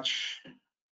pretty much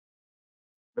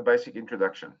the basic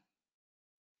introduction.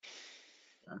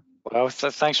 Well,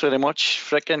 thanks very much,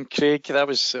 Freek and Craig. That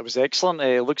was excellent.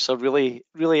 It looks a really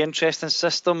interesting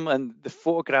system, and the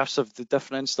photographs of the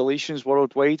different installations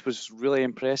worldwide was really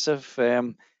impressive.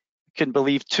 Couldn't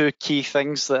believe two key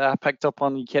things that I picked up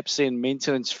on. You kept saying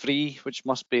maintenance free, which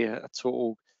must be a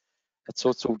total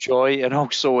joy, and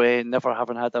also never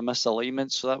having had a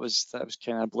misalignment. So that was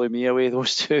kind of blew me away,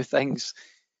 those two things.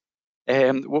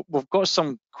 We've got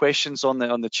some questions on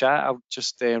the chat. I'll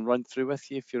just run through with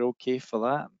you if you're okay for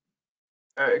that.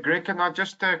 Greg, can I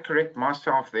just correct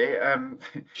myself there?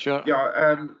 Sure.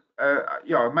 Yeah,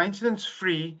 maintenance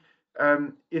free.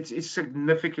 It's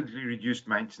significantly reduced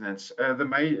maintenance.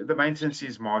 The maintenance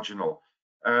is marginal.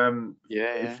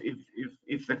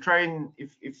 If the train,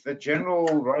 if the general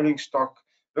rolling stock,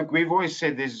 look, we've always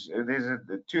said there's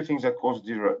two things that cause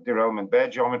derailment: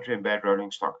 bad geometry and bad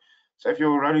rolling stock. So if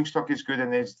your rolling stock is good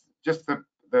and there's just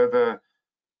the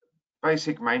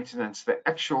basic maintenance, the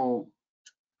actual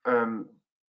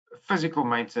physical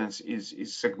maintenance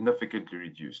is significantly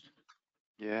reduced.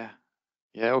 Yeah.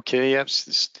 Okay. Yep.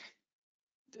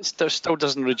 It still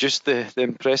doesn't reduce the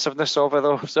impressiveness of it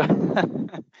though. So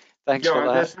thanks for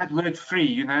that. That's that word free.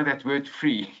 You know that word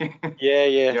free.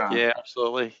 Yeah.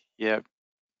 Absolutely. Yeah.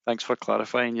 Thanks for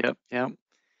clarifying. Yeah.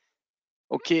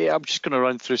 Okay, I'm just going to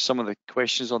run through some of the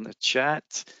questions on the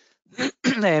chat.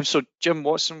 So Jim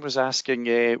Watson was asking,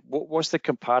 what was the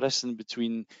comparison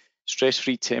between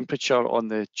stress-free temperature on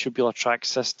the tubular track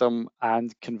system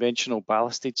and conventional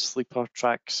ballasted sleeper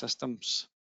track systems?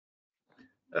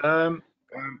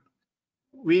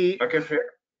 We don't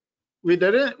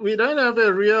have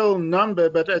a real number,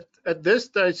 but at this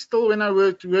stage, still when I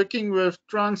working with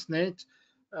Transnet,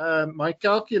 my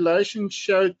calculations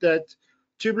showed that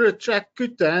tubular track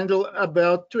could handle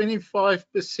about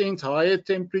 25% higher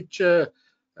temperature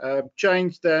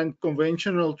change than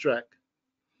conventional track.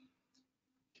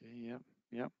 Okay,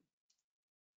 yep.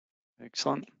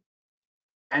 Excellent.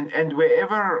 And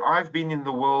wherever I've been in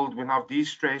the world, when I've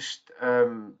de-stressed,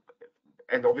 and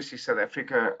obviously South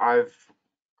Africa, I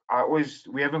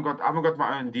haven't got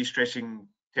my own de-stressing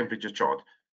temperature chart.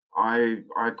 I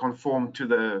conform to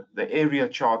the area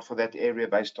chart for that area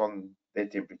based on their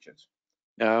temperatures.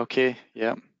 Okay,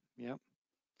 yeah.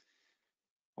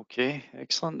 Okay,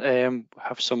 excellent.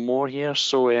 Have some more here.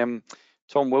 So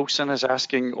Tom Wilson is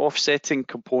asking, offsetting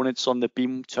components on the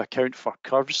beam to account for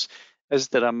curves, is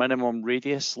there a minimum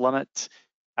radius limit?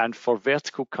 And for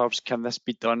vertical curves, can this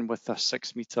be done with the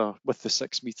 6 meter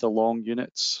long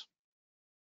units?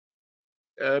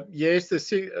 Yes,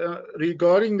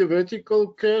 regarding the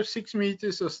vertical curve, 6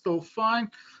 meters are still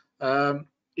fine.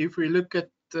 If we look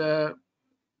at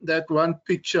that one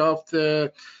picture of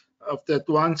that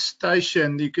one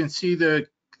station, you can see the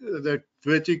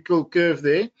vertical curve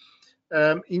there.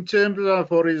 In terms of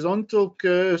horizontal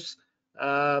curves,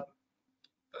 our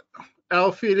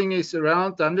feeling is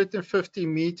around 150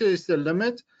 meters is the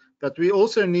limit, but we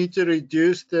also need to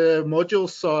reduce the module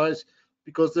size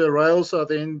because the rails are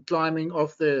then climbing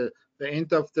off the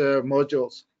end of the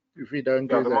modules if we don't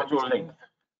do the that. module length.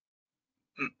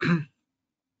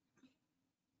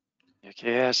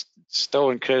 Okay, it's still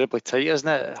incredibly tight, isn't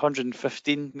it?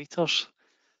 115 meters.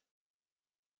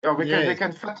 Yeah, we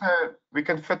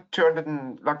can fit 200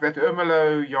 and like that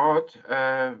Ermelo yard.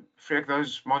 Freek,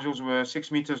 those modules were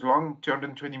 6 meters long,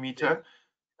 220 meter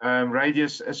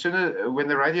radius. As soon as when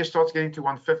the radius starts getting to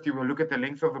 150, we'll look at the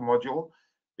length of the module,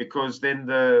 because then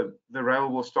the rail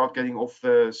will start getting off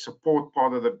the support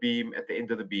part of the beam at the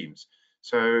end of the beams.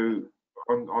 So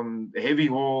on the heavy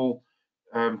haul,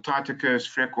 tighter curves,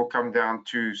 Freek will come down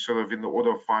to sort of in the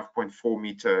order of 5.4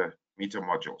 meter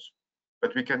modules.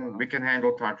 But we can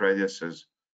handle tight radiuses.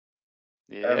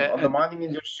 Yeah. On the mining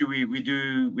industry, we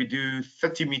do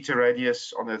 30 meter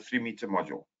radius on a 3 meter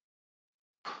module.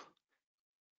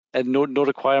 And no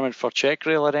requirement for check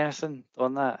rail or anything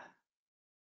on that?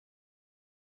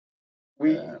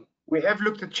 We have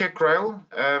looked at check rail.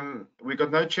 We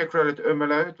got no check rail at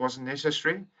Ermelo. It wasn't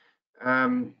necessary.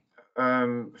 Freek, on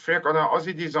our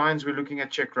Aussie designs, we're looking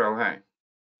at check rail, hey?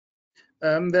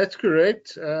 That's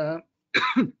correct. Sorry.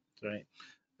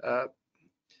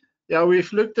 Yeah,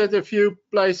 we've looked at a few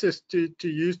places to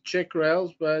use check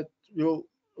rails, but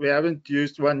we haven't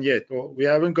used one yet, or we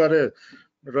haven't got a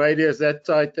radius that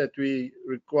tight that we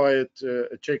required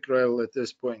a check rail at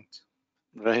this point.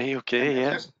 Right, okay,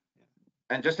 yeah.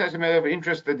 And just as a matter of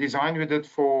interest, the design we did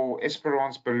for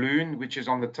Esperance Balloon, which is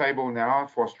on the table now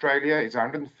for Australia, is a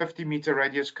 150-meter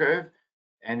radius curve.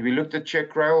 And we looked at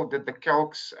check rail, did the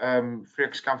calcs.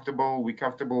 Freek's comfortable, we're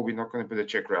comfortable, we're not going to put a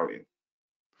check rail in.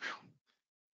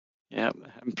 Yeah,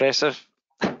 impressive.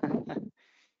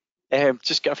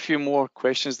 Just got a few more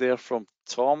questions there from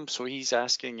Tom. So he's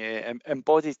asking,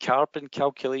 embodied carbon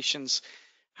calculations.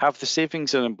 Have the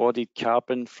savings in embodied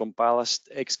carbon from ballast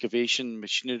excavation,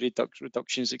 machinery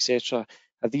reductions, etc.,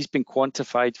 have these been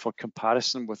quantified for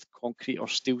comparison with concrete or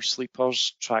steel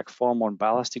sleepers, track form on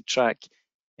ballasted track?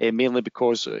 Mainly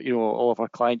because all of our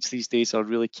clients these days are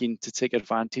really keen to take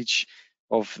advantage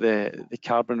of the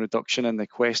carbon reduction and the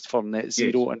quest for net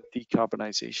zero and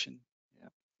decarbonisation. Yeah.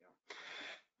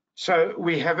 So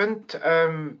we haven't,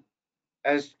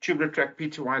 as Tubular Track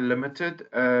PTY Limited,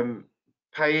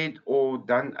 paid or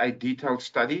done a detailed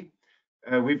study.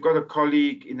 We've got a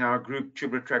colleague in our group,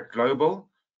 Tubular Track Global,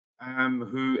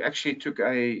 who actually took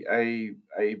a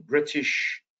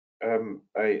British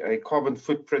a carbon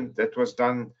footprint that was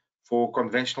done for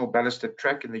conventional ballasted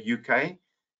track in the UK,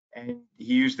 and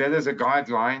he used that as a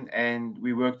guideline. And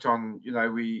we worked on,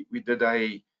 we did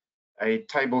a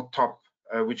tabletop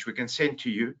which we can send to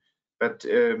you, but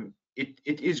it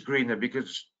is greener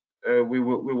because we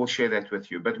will share that with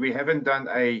you. But we haven't done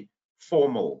a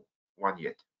formal one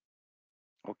yet.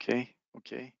 Okay.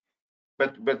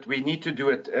 But we need to do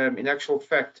it. In actual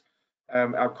fact,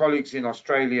 our colleagues in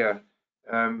Australia,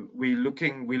 we're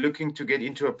looking to get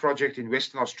into a project in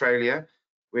Western Australia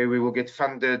where we will get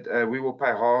funded. We will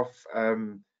pay half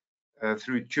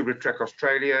through Tubular Track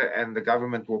Australia, and the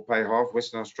government will pay half,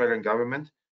 Western Australian government,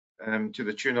 to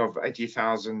the tune of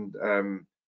 80,000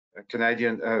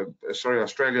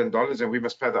 Australian dollars, and we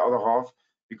must pay the other half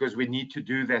because we need to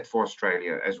do that for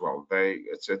Australia as well.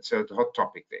 It's a hot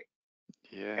topic there.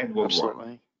 Yeah, and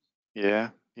worldwide.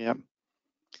 absolutely. Yeah.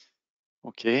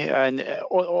 Okay, and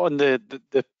on the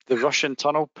Russian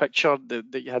tunnel picture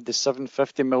that you had the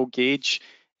 750mm gauge,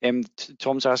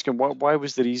 Tom's asking why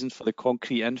was the reason for the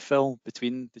concrete infill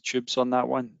between the tubes on that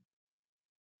one?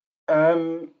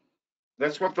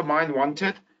 That's what the mine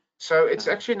wanted. So it's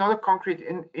actually not a concrete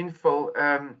infill.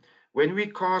 When we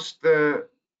cast the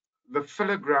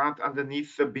filler grout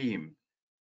underneath the beam,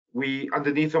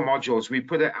 underneath the modules, we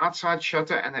put an outside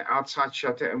shutter and an outside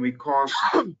shutter, and we cast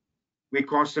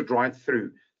it right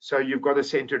through. So you've got a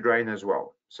center drain as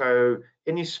well. So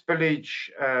any spillage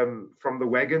from the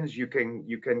wagons, you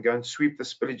can go and sweep the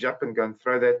spillage up and go and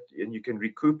throw that, and you can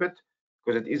recoup it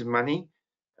because it is money.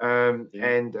 And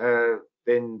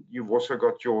then you've also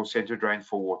got your center drain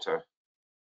for water.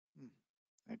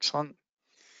 Excellent.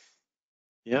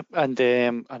 Yep, and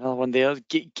another one there.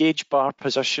 Gauge bar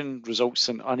position results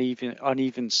in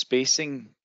uneven spacing,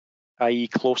 i.e.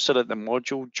 closer at the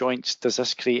module joints. Does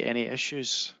this create any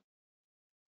issues?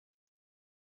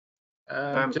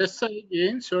 Just say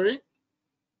again, sorry.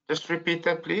 Just repeat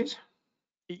that, please.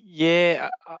 Yeah,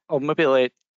 I'll maybe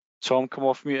let Tom come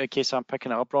off mute in case I'm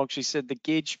picking it up wrong. She said the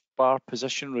gauge bar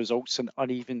position results in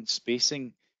uneven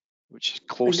spacing, which is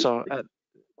closer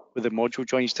with the module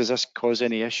joints. Does this cause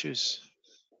any issues?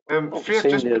 Freek,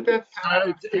 just put that.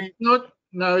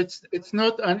 It's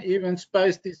not uneven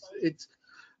spaced. It's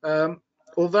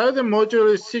although the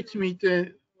module is 6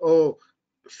 meters, or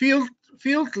field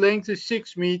length is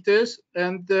 6 meters,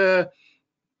 and but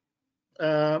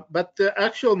the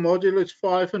actual module is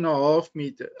 5.5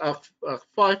 meters,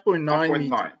 5.9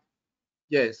 meters.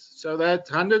 Yes, so that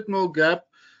 100mm gap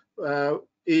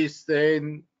is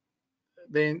then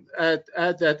add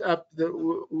that up,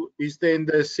 is then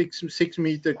the 6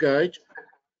 meter gauge,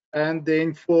 and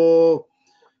then for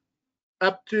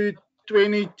up to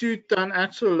 22-ton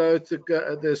axle loads,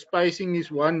 the spacing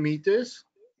is 1 meters,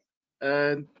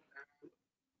 and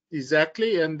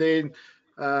exactly, and then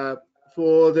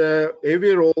for the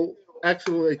heavy roll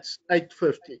axle, it's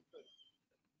 850.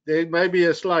 There may be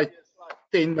a slight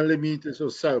 10 millimeters or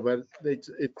so, but it's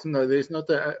no, there's not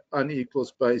an unequal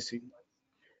spacing.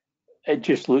 It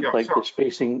just looked like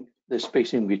the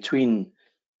spacing between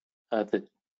the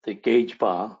gauge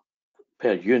bar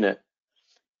per unit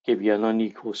gave you an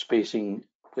unequal spacing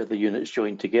where the units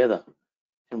joined together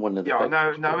in one of the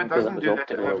pictures. No, it doesn't do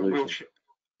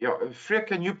that. Freek,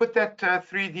 can you put that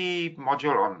 3D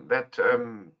module on that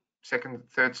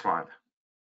third slide?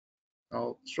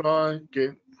 I'll try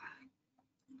again.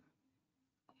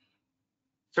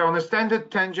 So on a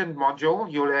standard tangent module,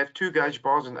 you'll have 2 gauge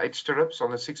bars and 8 stirrups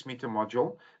on a 6-meter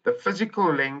module. The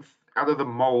physical length out of the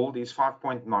mold is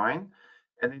 5.9.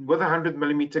 And then with a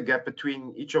 100-millimeter gap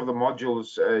between each of the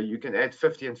modules, you can add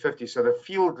 50 and 50. So the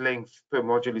field length per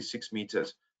module is 6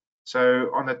 meters.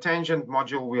 So on a tangent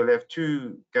module, we'll have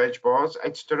 2 gauge bars,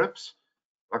 8 stirrups,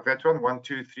 like that one, 1,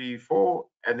 2, 3, 4.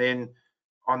 And then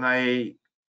on a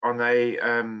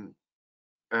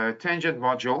tangent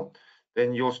module,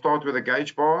 then you'll start with a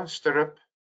gauge bar, stirrup,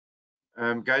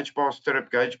 gauge bar, stirrup,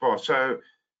 gauge bar. So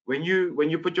when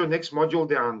you put your next module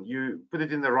down, you put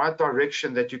it in the right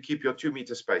direction that you keep your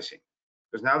 2-meter spacing.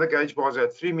 Because now the gauge bars are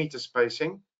at 3-meter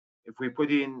spacing. If we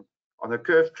put in on a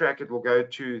curved track, it will go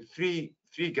to three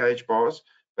gauge bars.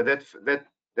 But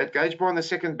that gauge bar in the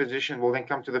second position will then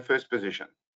come to the first position.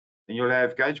 And you'll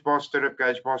have gauge bar, stirrup,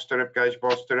 gauge bar, stirrup, gauge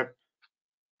bar, stirrup.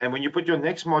 And when you put your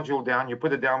next module down, you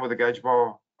put it down with a gauge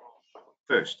bar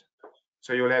first.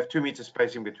 So you'll have 2-meter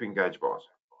spacing between gauge bars.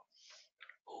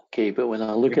 Okay, but when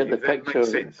I look at the picture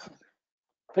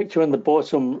on the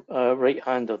bottom right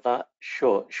hand of that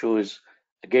shot shows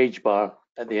a gauge bar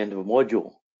at the end of a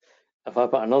module. If I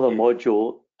put another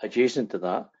module adjacent to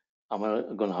that, I'm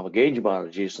going to have a gauge bar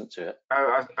adjacent to it.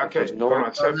 Okay,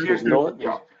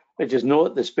 Which is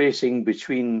not the spacing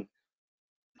between.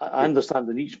 I understand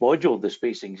in each module the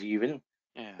spacing's even,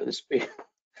 but the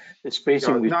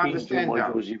spacing between two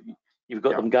modules, you've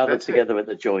got them gathered together at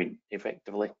the joint,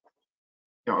 effectively.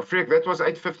 Yeah, Freek, that was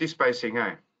 850 spacing,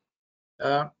 eh?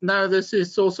 No, this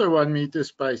is also 1 meter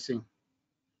spacing.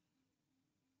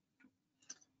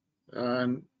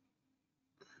 Not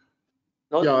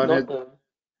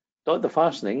the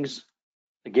fastenings,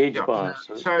 the gauge bars.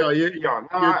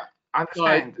 I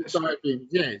understand.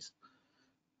 Yes.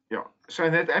 Yeah. So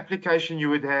in that application, you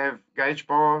would have gauge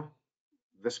bar,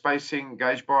 the spacing,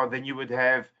 gauge bar. Then you would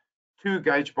have 2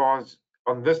 gauge bars.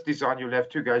 On this design, you'll have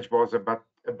 2 gauge bars. But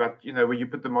you know, when you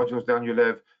put the modules down, you'll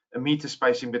have a meter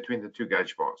spacing between the 2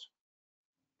 gauge bars.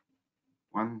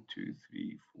 1, 2,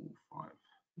 3, 4, 5.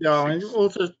 Yeah, 6. And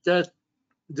also that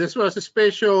this was a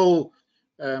special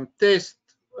test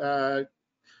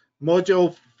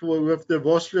module with the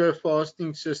modular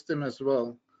fastening system as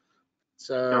well.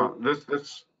 So this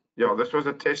was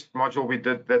a test module we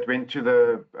did that went to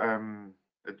the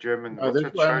German.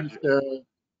 This one is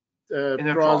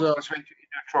the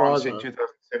France in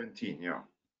 2017. Yeah.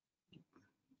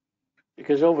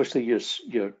 Because obviously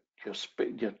your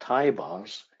tie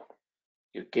bars,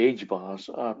 your gauge bars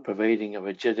are providing a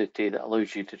rigidity that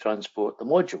allows you to transport the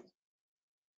module.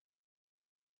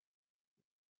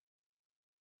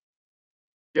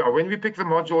 Yeah, when we pick the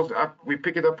modules up, we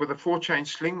pick it up with a 4-chain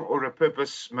sling or a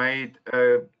purpose-made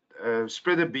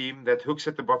spreader beam that hooks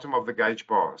at the bottom of the gauge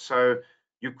bar. So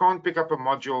you can't pick up a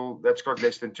module that's got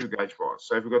less than 2 gauge bars.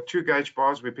 So if we've got 2 gauge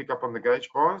bars, we pick up on the gauge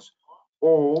bars,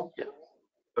 or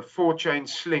a 4-chain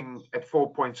sling at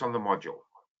 4 points on the module.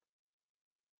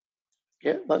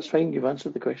 Yeah, that's fine. You've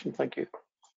answered the question. Thank you.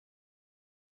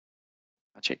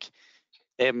 Magic.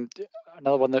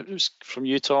 Another one that was from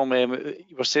you, Tom.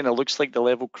 You were saying it looks like the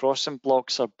level crossing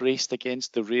blocks are braced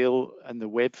against the rail and the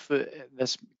web foot.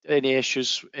 Any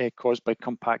issues caused by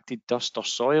compacted dust or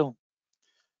soil?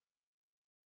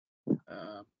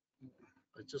 I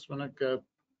just want to go.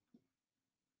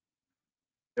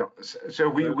 Yeah, so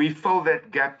we fill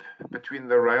that gap between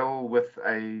the rail with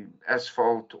a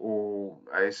asphalt or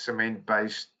a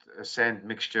cement-based sand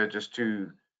mixture just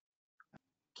to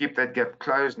keep that gap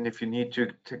closed, and if you need to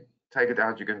take it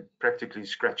out, you can practically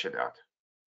scratch it out.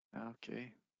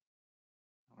 Okay.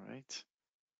 All right.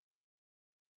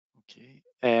 Okay.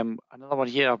 Another one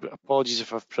here. Apologies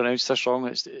if I've pronounced this wrong.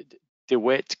 It's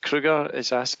DeWitt Kruger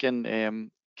is asking,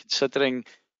 considering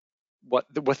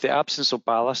with the absence of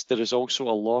ballast, there is also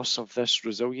a loss of this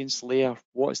resilience layer.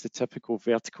 What is the typical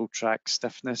vertical track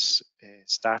stiffness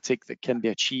static that can be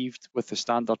achieved with the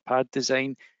standard pad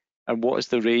design? And what is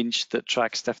the range that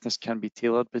track stiffness can be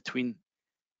tailored between?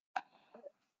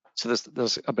 So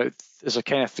there's a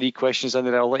kind of 3 questions in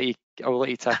there. I'll let you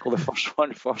tackle the first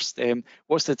one first.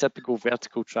 What's the typical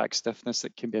vertical track stiffness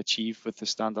that can be achieved with the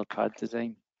standard pad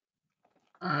design?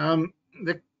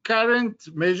 The current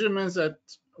measurements that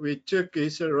we took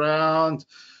is around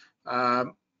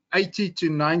 80 to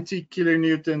 90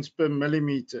 kilonewtons per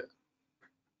millimeter.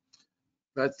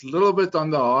 That's a little bit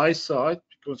on the high side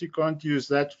because you can't use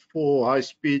that for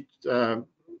high-speed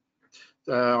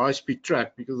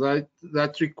track, because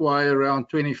that require around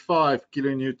 25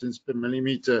 kilonewtons per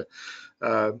millimeter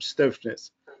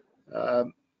stiffness.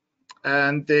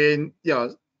 And then, yeah,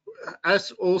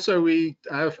 as also we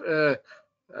have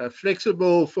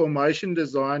flexible formation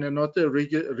design and not a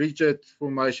rigid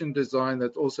formation design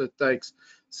that also takes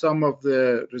some of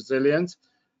the resilience.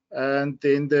 And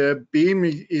then the beam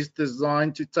is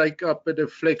designed to take up a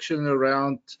deflection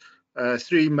around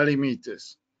 3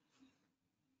 millimeters.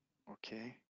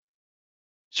 Okay.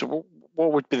 So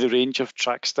what would be the range of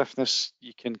track stiffness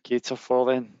you can cater for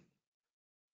then?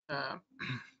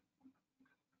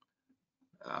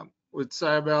 Would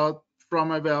say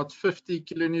from about 50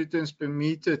 kilonewtons per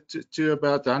meter to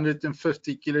about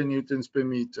 150 kilonewtons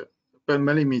per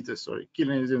millimeter, sorry,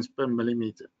 kilonewtons per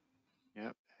millimeter.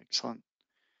 Yeah, excellent.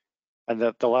 And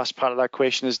the last part of that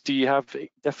question is, do you have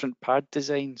different pad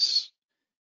designs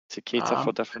to cater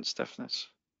for different stiffness?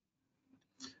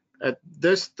 At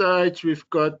this stage, we've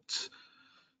got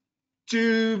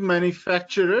 2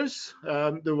 manufacturers.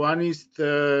 The one is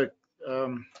the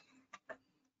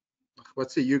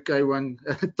what's the UK one?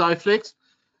 Tyflex,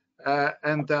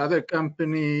 and the other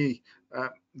company.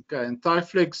 Okay, and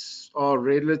Tyflex are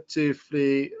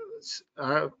relatively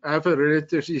have a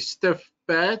relatively stiff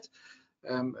pad.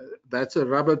 That's a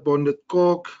rubber bonded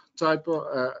cork type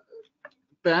of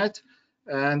pad.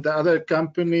 And the other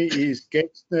company is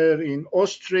Getzner in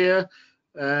Austria,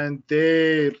 and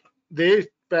their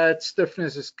pad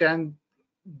stiffnesses can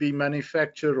be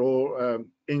manufactured or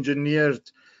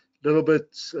engineered a little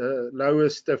bit lower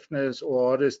stiffness or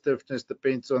harder stiffness,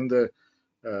 depends on the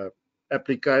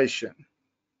application.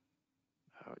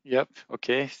 Yep,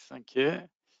 okay, thank you.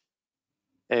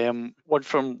 One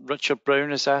from Richard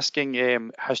Brown is asking,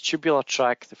 has Tubular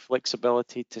track the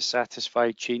flexibility to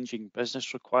satisfy changing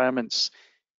business requirements?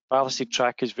 Ballasted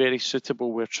track is very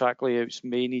suitable where track layouts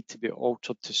may need to be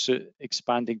altered to suit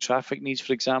expanding traffic needs,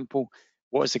 for example.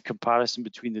 What is the comparison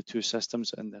between the two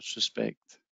systems in this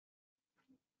respect?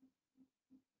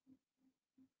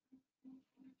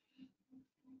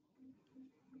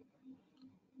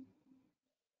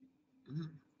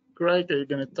 Craig, are you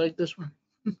going to take this one?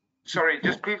 Sorry,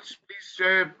 just please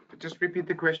just repeat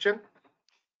the question.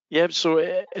 Yeah, so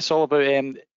it's all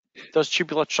about, does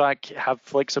Tubular track have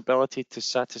flexibility to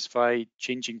satisfy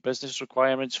changing business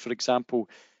requirements? For example,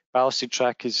 ballasted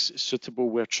track is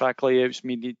suitable where track layouts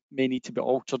may need to be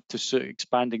altered to suit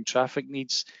expanding traffic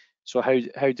needs. So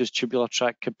how does Tubular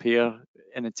track compare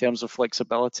in terms of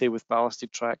flexibility with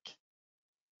ballasted track?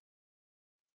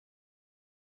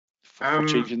 For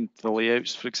changing the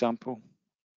layouts, for example.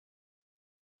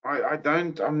 I'm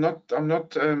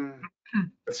not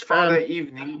it's Friday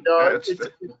evening.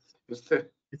 It's a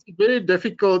very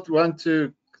difficult one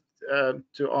to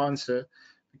answer,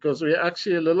 because we're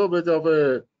actually a little bit of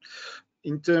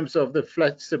in terms of the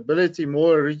flexibility,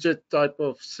 more rigid type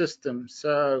of system.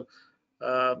 So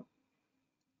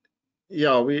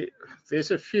yeah,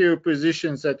 there's a few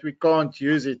positions that we can't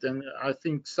use it, and I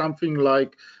think something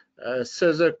like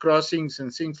scissor crossings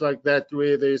and things like that,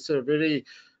 where there's a very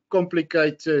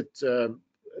complicated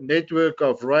network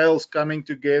of rails coming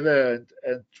together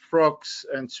and frocks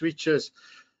and switches.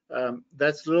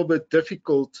 That's a little bit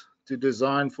difficult to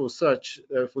design for such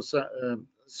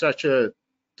a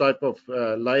type of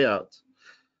layout.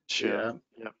 Sure.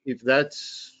 Yeah. If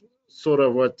that's sort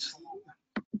of what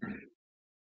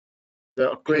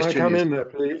the question Can I come is. in there,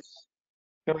 please?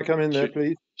 Can I come in there,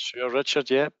 please? Sure, Richard.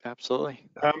 Yeah, absolutely.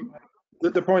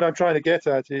 The point I'm trying to get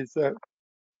at is that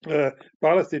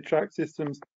ballasted track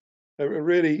systems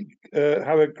really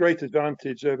have a great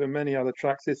advantage over many other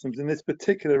track systems in this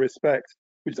particular respect,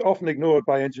 which is often ignored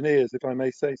by engineers, if I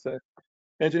may say so.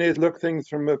 Engineers look at things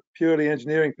from a purely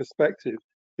engineering perspective.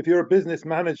 If you're a business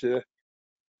manager,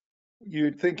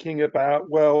 you're thinking about,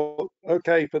 well,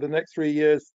 okay, for the next 3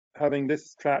 years, having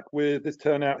this track with this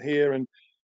turnout here and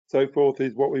so forth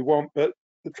is what we want, but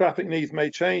the traffic needs may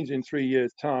change in 3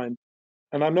 years' time.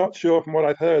 And I'm not sure from what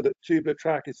I've heard that tubular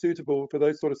track is suitable for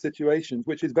those sort of situations,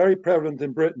 which is very prevalent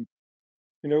in Britain.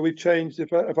 You know, we've changed,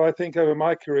 if I think over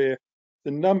my career,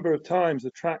 the number of times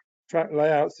the track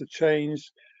layouts have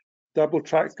changed, double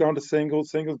tracks gone to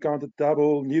singles gone to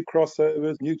double, new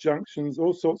crossovers, new junctions,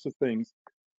 all sorts of things.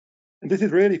 And this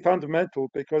is really fundamental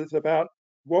because it's about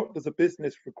what does the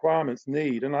business requirements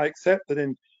need. And I accept that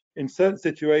in certain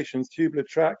situations, tubular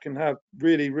track can have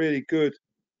really, really good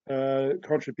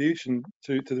contribution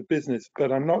to the business,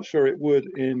 but I'm not sure it would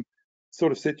in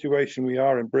sort of situation we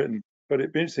are in Britain. But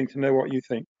it'd be interesting to know what you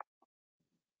think.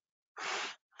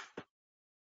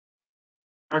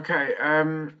 Okay.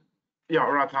 Yeah,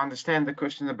 right. I understand the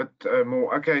question a bit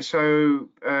more. Okay, so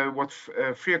what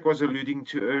Freek was alluding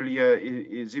to earlier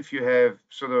is if you have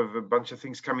sort of a bunch of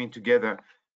things coming together,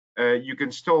 you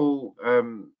can still,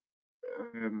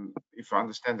 if I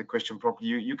understand the question properly,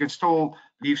 you can still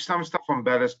leave some stuff on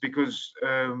ballast because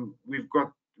we've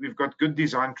got we've got good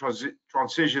design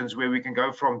transitions where we can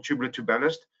go from tubular to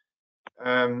ballast,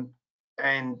 and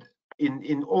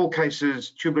in all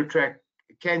cases, tubular track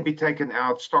can be taken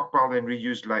out, stockpiled, and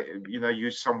reused,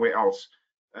 used somewhere else.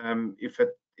 If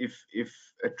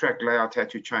a track layout had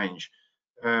to change,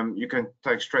 you can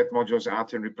take straight modules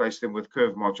out and replace them with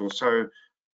curved modules. So,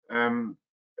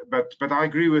 but I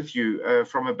agree with you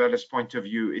from a ballast point of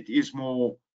view. It is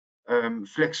more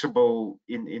flexible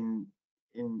in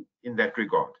that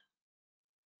regard.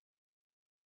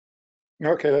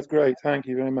 Okay, that's great. Thank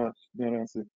you very much. That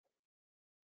answer.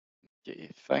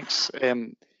 Okay, thanks.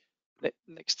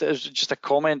 Next is just a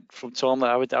comment from Tom that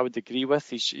I would agree with.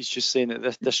 He's just saying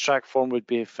that this track form would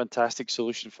be a fantastic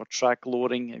solution for track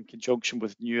lowering in conjunction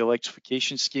with new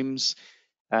electrification schemes,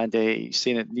 and he's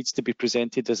saying it needs to be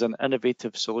presented as an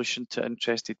innovative solution to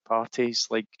interested parties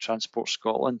like Transport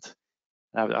Scotland.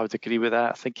 I would agree with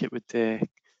that. I think it would be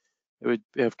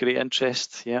of great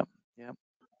interest. Yeah.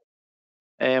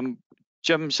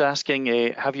 Jim's asking,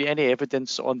 have you any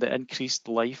evidence on the increased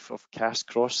life of cast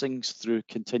crossings through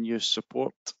continuous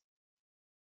support?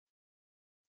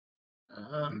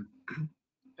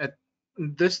 At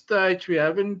this stage, we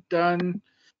haven't done,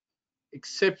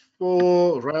 except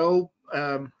for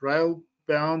rail-bound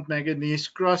manganese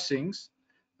crossings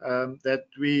that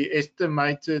we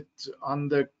estimated on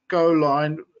the coal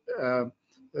line.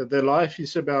 The life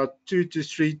is about 2 to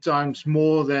 3 times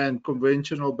more than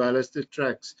conventional ballasted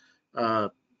tracks.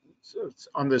 So it's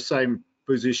on the same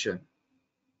position.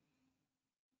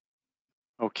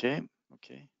 Okay.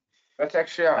 That's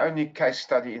actually our only case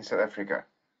study in South Africa.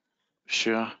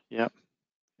 Sure. Yep.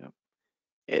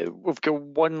 We've got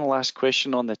one last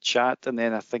question on the chat, and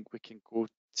then I think we can go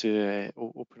to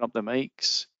open up the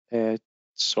mics.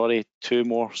 Sorry, 2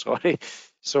 more. Sorry.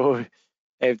 So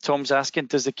Tom's asking,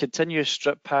 does the continuous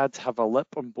strip pad have a lip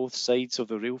on both sides of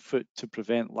the rail foot to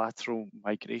prevent lateral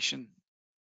migration?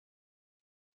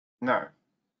 No.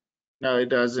 No, it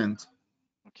doesn't.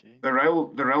 Okay. The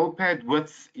rail pad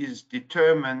width is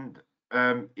determined.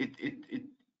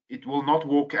 It will not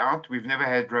walk out. We've never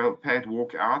had rail pad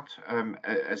walk out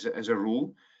as a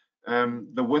rule.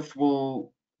 The width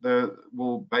will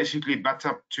basically butt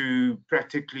up to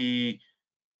practically.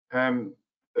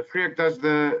 Freek, does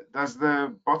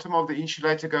the bottom of the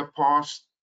insulator go past?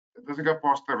 Does it go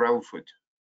past the rail foot?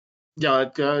 Yeah,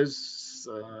 it goes.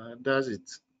 Does it?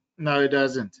 No, it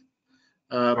doesn't.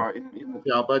 But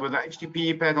with the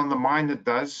HDPE pad on the mine it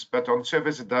does, but on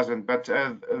surface it doesn't. But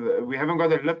we haven't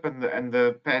got a lip, and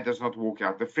the pad does not walk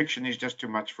out. The friction is just too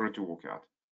much for it to walk out.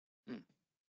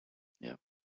 Yeah.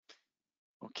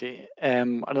 Okay.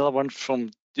 Another one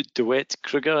from DeWitt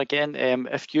Kruger again.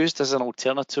 If used as an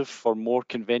alternative for more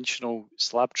conventional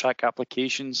slab track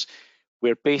applications,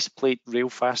 where base plate rail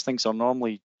fastenings are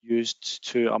normally used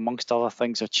to, amongst other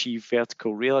things, achieve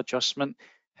vertical rail adjustment,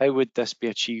 how would this be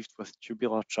achieved with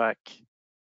tubular track?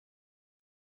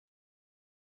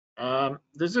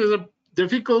 This is a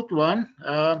difficult one.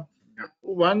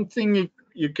 One thing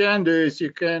you can do is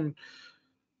you can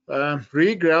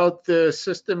regrout the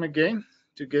system again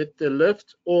to get the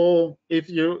lift, or if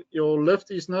your lift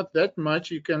is not that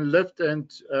much, you can lift and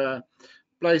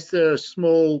place a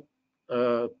small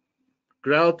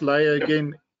grout layer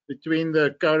again between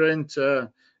the current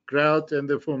grout and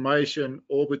the formation,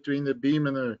 or between the beam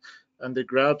and the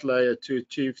grout layer to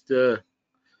achieve the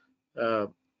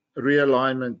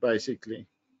realignment, basically.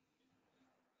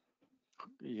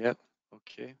 Yeah.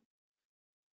 Okay.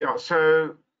 Yeah.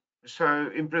 So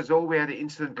in Brazil we had an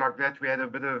incident like that. We had a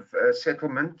bit of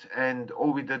settlement, and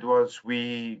all we did was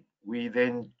we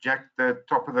then jacked the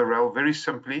top of the rail very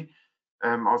simply.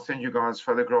 I'll send you guys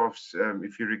photographs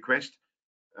if you request.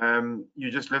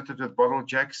 You just lift it with bottle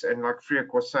jacks, and like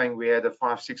Freek was saying, we had a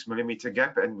 5-6 millimeter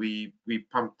gap, and we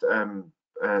pumped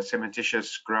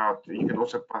cementitious grout. You can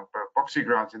also pump epoxy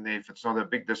grout in there if it's not a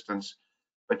big distance,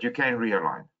 but you can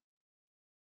realign.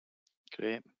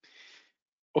 Great.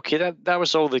 Okay, that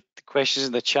was all the questions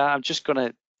in the chat. I'm just going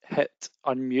to hit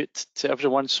unmute to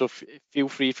everyone, so feel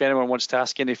free if anyone wants to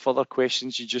ask any further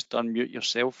questions, you just unmute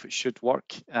yourself. It should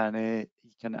work, and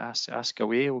you can ask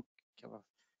away. We'll give a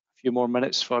few more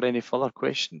minutes for any further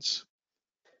questions.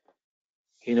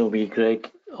 You know me, Greg,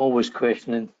 always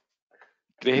questioning.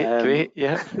 Great,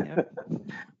 yeah.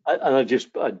 And I just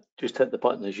hit the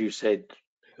button as you said,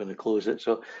 you're going to close it.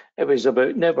 So it was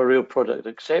about never real product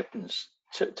acceptance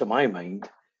to my mind.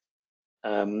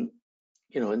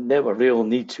 Never real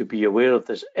need to be aware of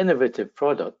this innovative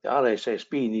product. The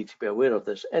RSSB need to be aware of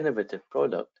this innovative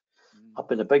product. I've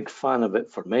been a big fan of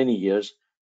it for many years,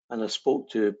 and I spoke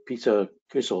to Peter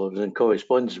Kussel. I was in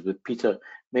correspondence with Peter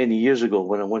many years ago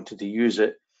when I wanted to use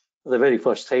it the very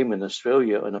first time in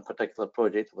Australia on a particular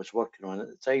project I was working on at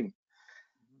the time.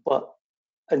 But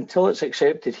until it's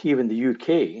accepted here in the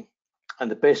UK, and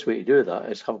the best way to do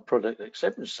that is have a product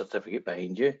acceptance certificate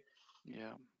behind you,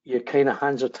 Yeah. your kind of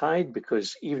hands are tied,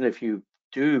 because even if you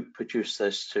do produce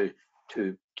this to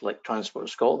like Transport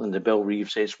Scotland, the Bill Reeve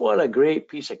says, what a great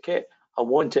piece of kit, I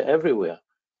want it everywhere.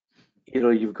 You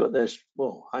know, you've got this,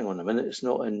 well, hang on a minute, it's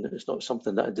not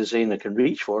something that a designer can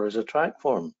reach for as a track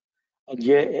form. And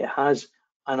yet it has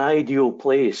an ideal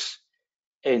place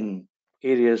in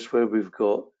areas where we've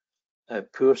got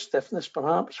poor stiffness,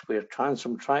 perhaps, where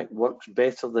transom track works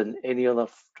better than any other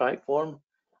track form,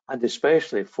 and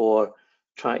especially for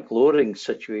track lowering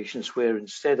situations where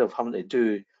instead of having to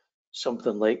do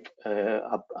something like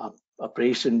a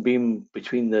bracing beam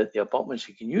between the abutments,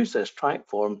 you can use this track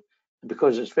form, and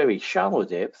because it's very shallow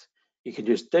depth, you can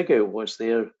just dig out what's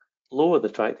there, lower the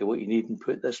track to what you need, and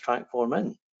put this track form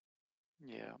in.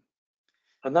 Yeah.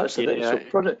 And that's the Yeah.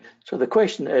 product. So the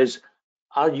question is,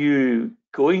 are you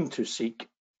going to seek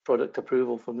product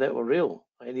approval from Network Rail?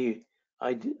 Any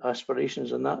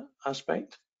aspirations in that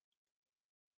aspect?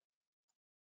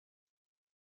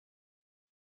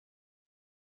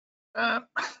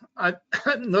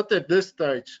 Not at this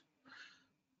stage.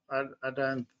 I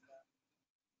don't.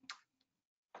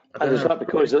 And is that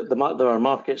because there are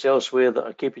markets elsewhere that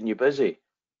are keeping you busy,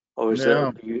 or is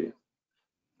No. it?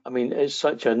 I mean, it's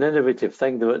such an innovative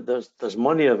thing. There's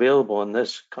money available in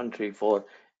this country for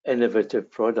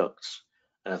innovative products,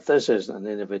 and if this isn't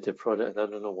an innovative product, I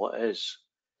don't know what is.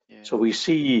 Yeah. So we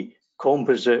see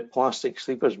composite plastic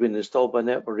sleepers being installed by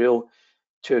Network Rail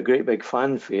to a great big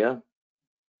fanfare.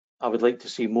 I would like to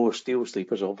see more steel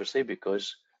sleepers, obviously,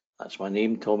 because that's my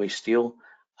name, Tommy Steele,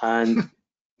 and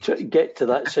to get to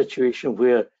that situation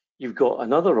where you've got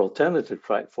another alternative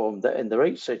track form that in the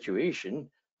right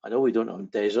situation, I know we don't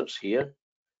have deserts here,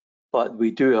 but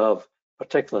we do have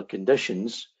particular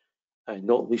conditions,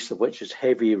 not least of which is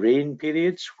heavy rain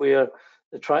periods, where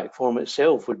the track form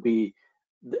itself would be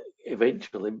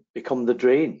eventually become the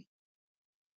drain.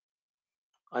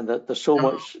 And that there's so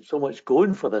much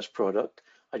going for this product.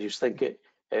 I just think it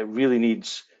really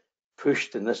needs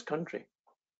pushed in this country.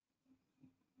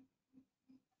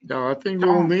 No, I think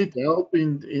we'll need help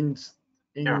in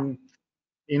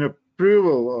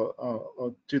approval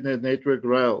or to the Network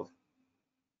Rail.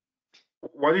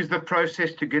 What is the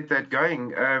process to get that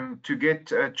going? To get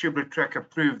Tubular track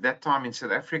approved that time in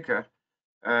South Africa,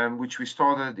 which we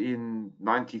started in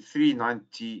 93,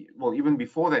 90, well, even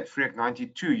before that, Freek,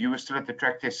 92, you were still at the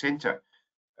track test center.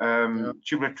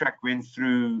 Tubular track went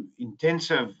through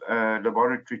intensive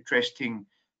laboratory testing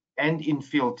and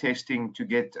in-field testing to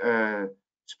get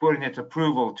Spoornet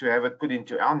approval to have it put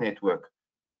into our network.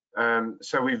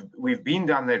 So we've been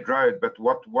down that road, but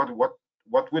what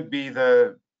would be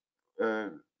the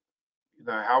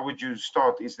how would you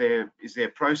start? Is there a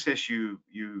process you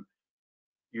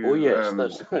oh yes,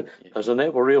 there's a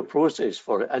Network Rail process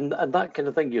for it, and that kind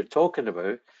of thing you're talking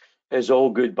about is all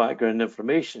good background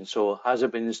information. So has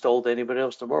it been installed anywhere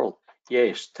else in the world?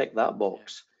 Yes, tick that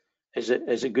box. Yeah.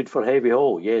 Is it good for heavy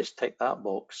haul? Yes, tick that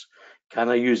box. Can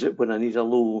I use it when I need a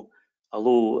low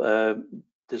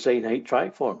design height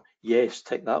track form? Yes,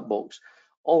 tick that box.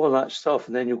 All of that stuff,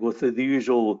 and then you'll go through the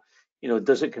usual,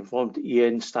 does it conform to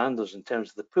EN standards in terms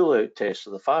of the pull-out tests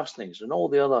or the fastenings and all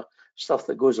the other stuff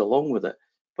that goes along with it.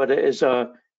 But it's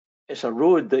a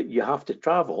road that you have to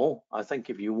travel, I think,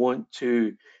 if you want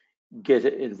to get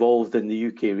it involved in the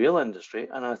UK rail industry.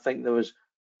 And I think there was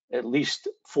at least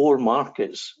 4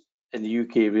 markets in the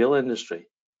UK rail industry,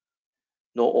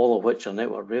 not all of which are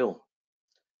Network Rail.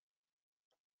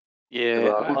 Yeah,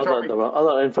 there are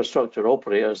other infrastructure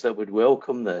operators that would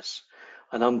welcome this,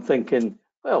 and I'm thinking,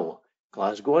 well,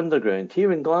 Glasgow Underground.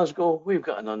 Here in Glasgow, we've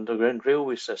got an underground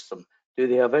railway system. Do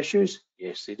they have issues?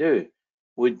 Yes, they do.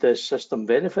 Would this system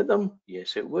benefit them?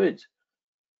 Yes, it would.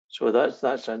 So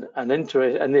that's an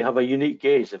interest, and they have a unique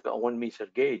gauge. They've got a 1 meter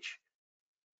gauge.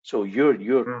 So your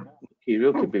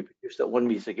material can be produced at 1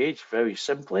 meter gauge very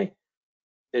simply.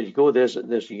 There you go. There's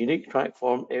a unique track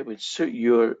form. It would suit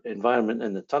your environment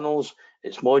in the tunnels.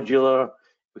 It's modular.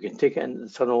 We can take it into the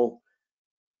tunnel.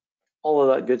 All of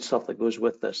that good stuff that goes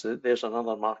with this. There's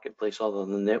another marketplace other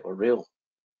than Network Rail.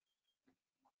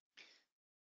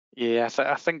 Yeah,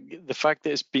 I think the fact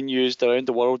that it's been used around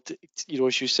the world,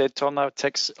 as you said, Tom, that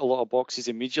ticks a lot of boxes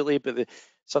immediately. But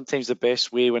sometimes the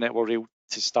best way when Network Rail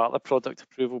to start the product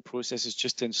approval process is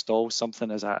just to install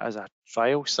something as a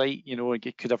trial site.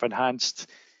 It could have enhanced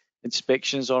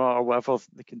inspections on it or whatever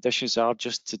the conditions are,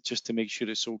 just to make sure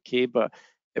it's okay. But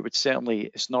it would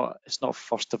certainly, it's not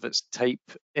first of its type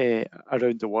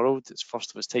around the world. It's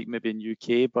first of its type maybe in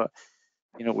UK, but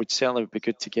you know, it would certainly be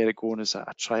good to get it going as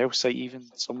a trial site even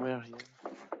somewhere.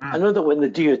 Yeah. I know that when the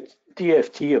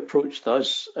DFT approached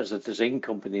us as a design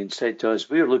company and said to us,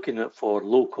 we're looking at for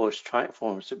low-cost track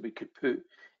forms that we could put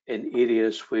in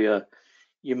areas where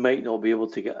you might not be able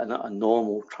to get a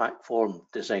normal track form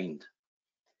designed.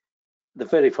 The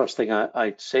very first thing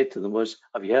I said to them was,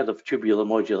 have you heard of tubular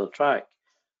modular track?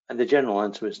 And the general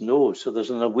answer is no. So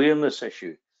there's an awareness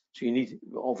issue. So you need,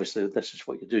 obviously, this is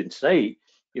what you're doing tonight.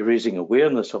 You're raising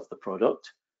awareness of the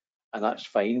product, and that's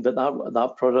fine. But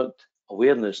that product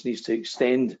awareness needs to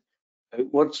extend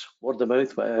outwards, word of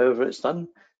mouth, however it's done.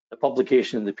 The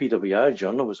publication in the PWI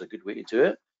journal was a good way to do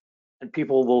it, and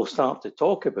people will start to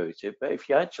talk about it. But if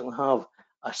you actually have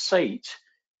a site,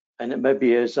 and it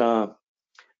maybe is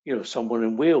somewhere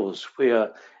in Wales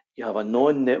where you have a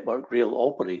non-network rail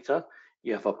operator,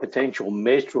 you have a potential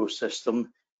metro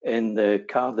system in the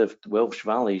Cardiff Welsh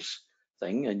Valleys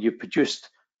thing, and you produced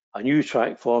a new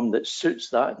track form that suits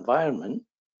that environment,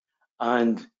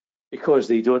 and because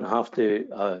they don't have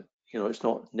to, it's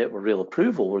not network rail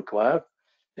approval required,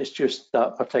 it's just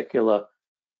that particular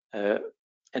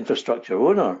infrastructure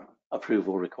owner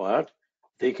approval required,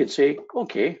 they can say,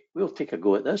 okay, we'll take a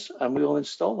go at this and we'll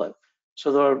install it.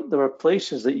 So there are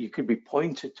places that you could be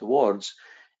pointed towards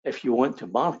if you want to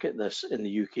market this in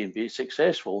the UK and be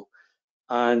successful,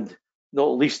 and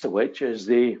not least of which is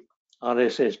the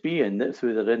RSSB and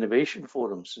through their innovation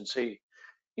forums and say,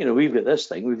 we've got this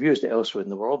thing, we've used it elsewhere in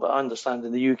the world, but I understand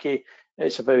in the UK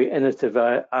it's a very innovative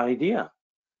idea,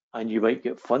 and you might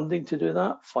get funding to do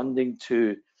that, funding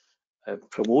to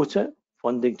promote it,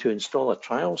 funding to install a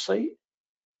trial site,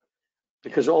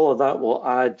 because all of that will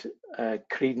add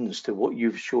credence to what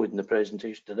you've showed in the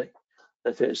presentation today,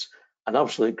 that it's an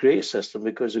absolute great system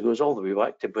because it goes all the way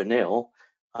back to Brunel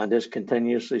and is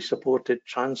continuously supported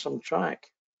transom track.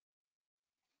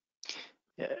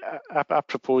 Yeah, I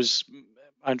propose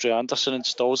Andrew Anderson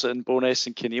installs it in Bowness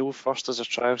and Kinneil first as a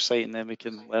trial site, and then we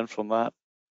can learn from that.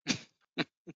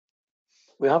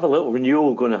 We have a little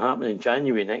renewal going to happen in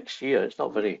January next year. It's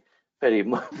not very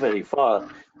far,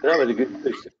 but that would be a good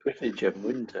place to put it, Jim,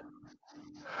 wouldn't it?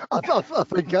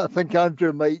 I think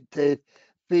Andrew might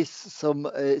face some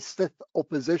stiff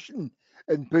opposition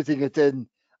in putting it in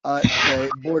at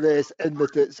Bowness, in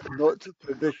that it's not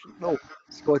traditional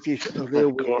Scottish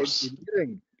railway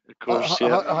engineering. Of course,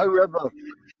 yeah. However,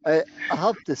 I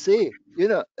have to say,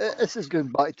 this is going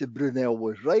back to Brunel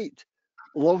was right.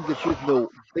 Longitudinal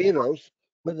bearers,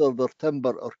 whether they're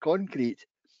timber or concrete,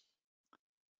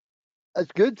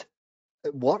 it's good.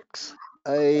 It works.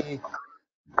 And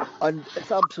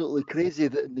it's absolutely crazy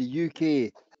that in the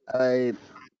UK,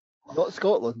 not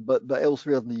Scotland, but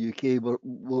elsewhere in the UK,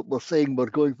 we're saying we're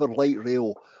going for light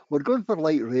rail. We're going for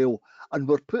light rail, and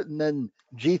we're putting in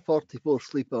G44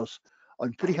 sleepers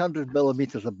on 300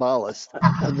 millimeters of ballast,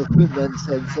 and we're putting in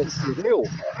 760 rail.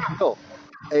 No,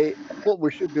 what we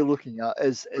should be looking at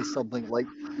is something like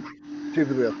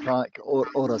tubular track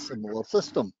or a similar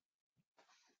system.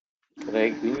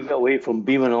 Correct. We need to get away from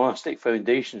beam and elastic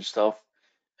foundation stuff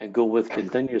and go with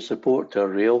continuous support to our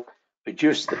rail,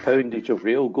 reduce the poundage of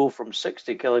rail, go from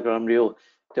 60 kilogram rail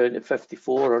down to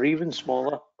 54 or even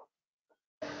smaller,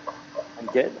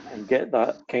 and get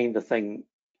that kind of thing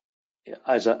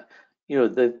as a,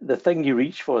 the thing you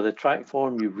reach for, the track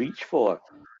form you reach for.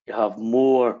 You have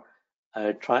more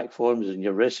track forms in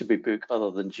your recipe book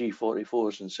other than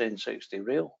G44s and 1060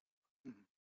 rail.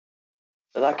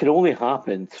 But that can only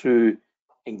happen through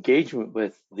engagement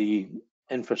with the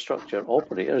infrastructure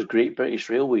operators, Great British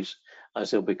Railways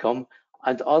as they'll become,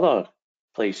 and other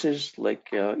places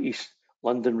like East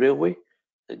London Railway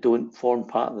that don't form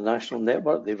part of the national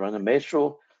network. They run a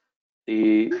metro.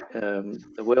 The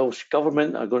Welsh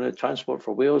Government are going to, Transport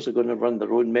for Wales are going to run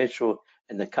their own metro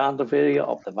in the Cardiff area,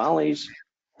 up the valleys.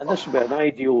 And this would be an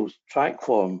ideal track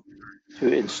form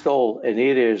to install in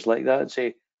areas like that and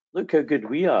say, look how good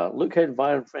we are, look how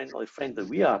environmentally friendly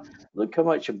we are, look how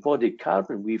much embodied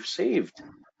carbon we've saved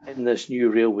in this new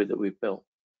railway that we've built.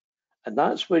 And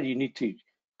that's where you need to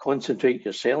concentrate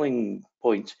your selling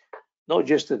points, not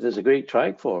just that there's a great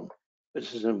track form, but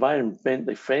it's an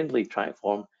environmentally friendly track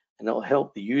form, and it'll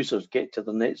help the users get to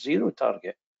the net zero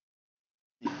target.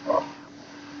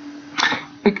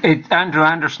 It's Andrew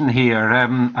Anderson here.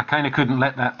 I kind of couldn't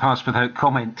let that pass without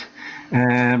comment.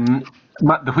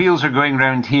 But the wheels are going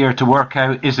around here to work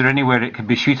out, is there anywhere it could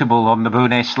be suitable on the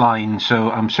Bowness line?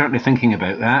 So I'm certainly thinking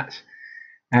about that.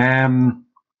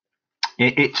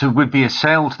 It would be a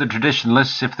sell to the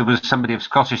traditionalists if there was somebody of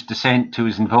Scottish descent who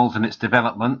was involved in its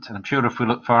development. And I'm sure if we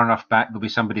look far enough back, there'll be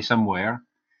somebody somewhere.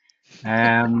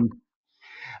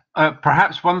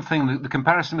 Perhaps one thing, the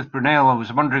comparison with Brunel, I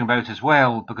was wondering about as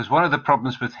well, because one of the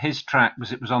problems with his track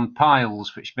was it was on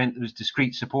piles, which meant it was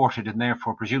discrete supported and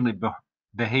therefore presumably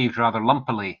behaved rather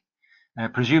lumpily.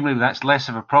 Presumably that's less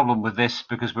of a problem with this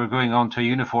because we're going on to a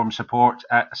uniform support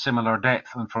at a similar depth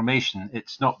and formation.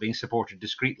 It's not being supported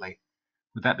discretely.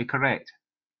 Would that be correct?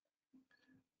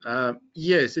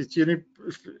 Yes, it's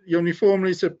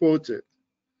uniformly supported.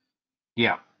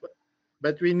 Yeah.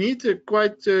 But we need a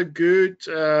quite a good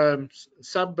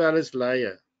sub-ballast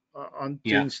layer to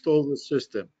install the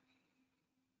system.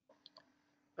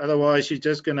 Otherwise, you're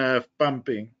just going to have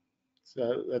pumping.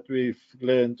 So that we've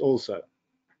learned also.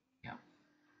 Yeah.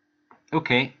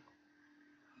 Okay.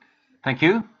 Thank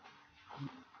you.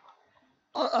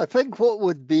 I think what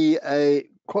would be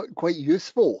quite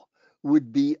useful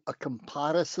would be a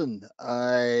comparison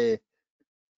going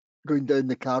down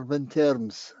the carbon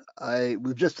terms.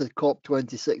 We've just had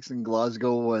COP26 in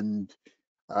Glasgow, and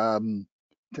to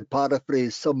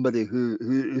paraphrase somebody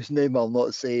whose name I'll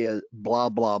not say, blah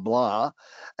blah blah.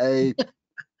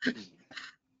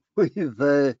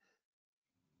 We've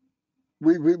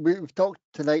talked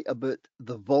tonight about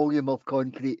the volume of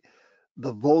concrete,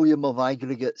 the volume of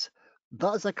aggregates.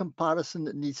 That's a comparison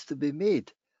that needs to be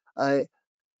made.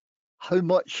 How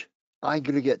much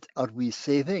aggregate are we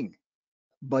saving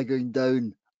by going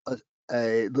down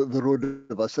the road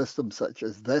of a system such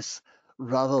as this,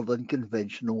 rather than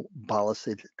conventional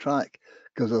ballasted track?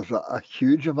 Because there's a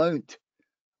huge amount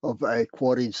of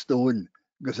quarried stone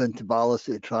goes into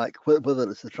ballasted track, whether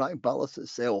it's the track ballast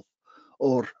itself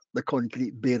or the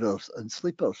concrete bearers and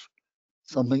sleepers.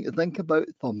 Something to think about,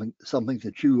 something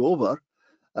to chew over.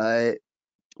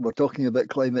 We're talking about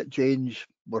climate change.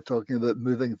 We're talking about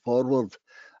moving forward.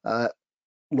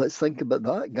 Let's think about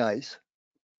that, guys.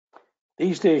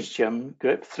 These days, Jim,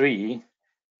 Grip 3,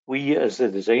 we as the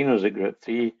designers at Grip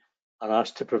 3 are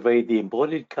asked to provide the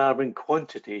embodied carbon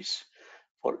quantities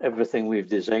for everything we've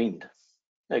designed.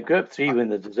 At Grip 3, when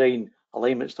the design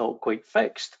alignment's not quite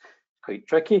fixed, quite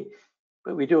tricky,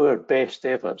 but we do our best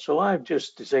effort. So I've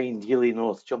just designed Healy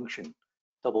North Junction,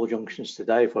 double junctions to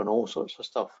die for and all sorts of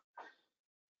stuff.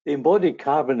 The embodied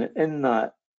carbon in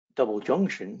that double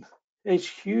junction is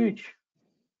huge.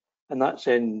 And that's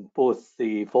in both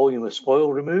the volume of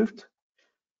spoil removed,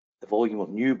 the volume of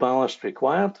new ballast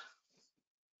required,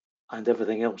 and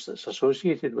everything else that's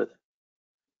associated with it.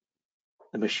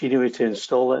 The machinery to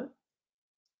install it,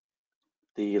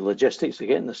 the logistics of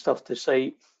getting the stuff to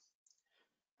site.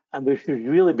 And we should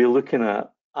really be looking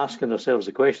at asking ourselves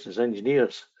the question as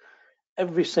engineers,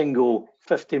 every single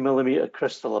 50mm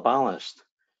crystal of ballast,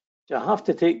 do I have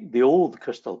to take the old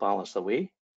crystal ballast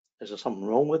away? Is there something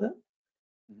wrong with it?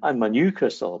 And my new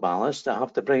crystal of ballast, I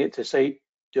have to bring it to site.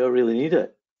 Do I really need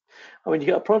it? And when you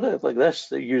get a product like this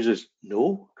that uses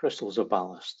no crystals of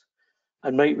ballast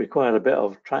and might require a bit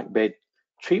of track bed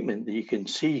treatment that you can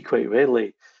see quite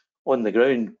readily on the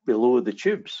ground below the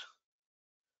tubes,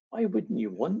 why wouldn't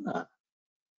you want that?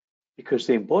 Because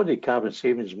the embodied carbon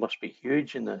savings must be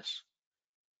huge in this.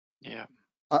 Yeah,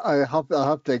 I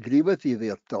have to agree with you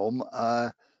there, Tom.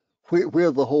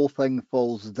 Where the whole thing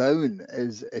falls down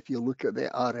is if you look at the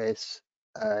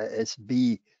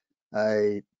RSSB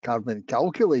carbon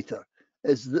calculator,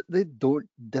 is that they don't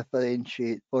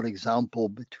differentiate, for example,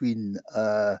 between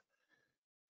a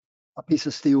piece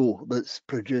of steel that's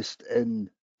produced in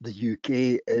the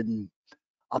UK in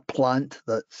a plant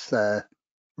that's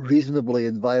reasonably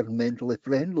environmentally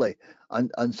friendly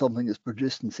and something that's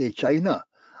produced in, say, China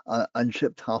and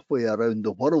shipped halfway around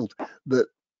the world. That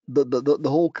the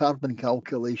whole carbon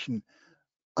calculation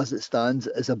as it stands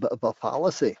is a bit of a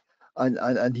fallacy.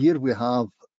 And here we have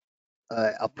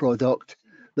a product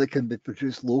that can be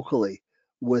produced locally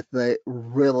with a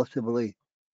relatively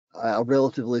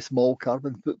small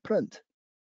carbon footprint.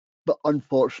 But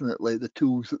unfortunately, the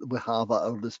tools that we have at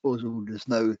our disposal just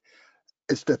now,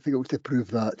 it's difficult to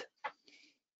prove that.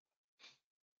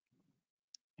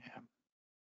 Yeah.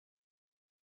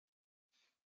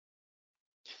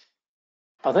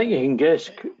 I think you can guess,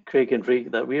 Craig and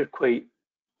Freek, that we're quite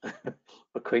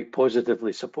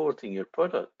positively supporting your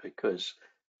product, because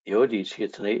the audience here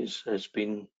tonight has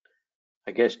been,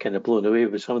 I guess, kind of blown away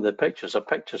with some of the pictures. A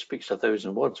picture speaks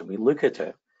 1,000 words, and we look at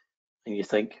it and you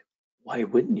think, why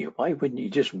wouldn't you? Why wouldn't you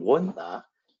just want that?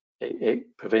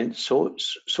 It prevents so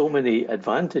many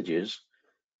advantages.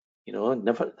 You know,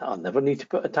 I'll never need to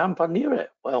put a tamper near it.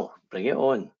 Well, bring it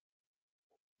on.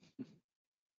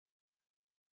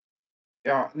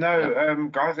 Yeah, no,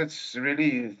 guys, it's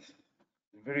really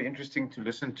very interesting to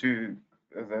listen to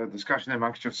the discussion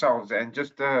amongst yourselves. And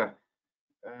just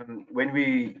when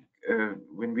we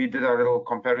did our little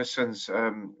comparisons,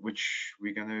 which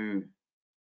we're going to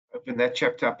open that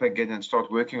chapter up again and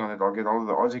start working on it, I'll get all of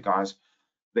the Aussie guys.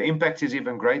 The impact is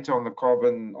even greater on the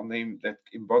carbon, on that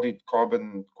embodied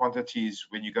carbon quantities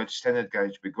when you go to standard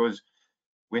gauge, because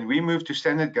when we move to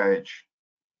standard gauge,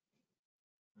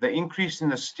 the increase in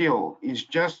the steel is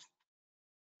just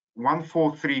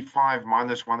 1435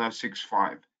 minus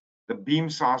 1065. The beam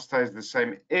size stays the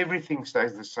same, everything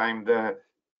stays the same. The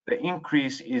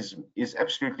increase is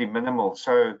absolutely minimal.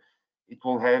 So it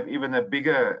will have even a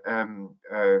bigger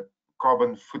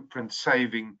carbon footprint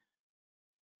saving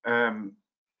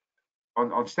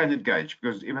on standard gauge,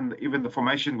 because even the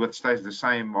formation width stays the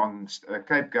same on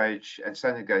Cape gauge and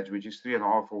standard gauge, which is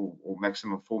 3.5 or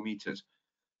maximum 4 meters.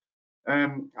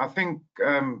 I think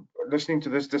listening to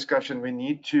this discussion, we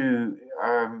need to,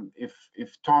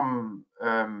 if Tom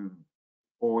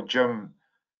or Jim,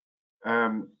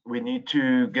 we need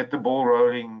to get the ball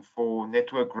rolling for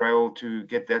Network Rail to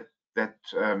get that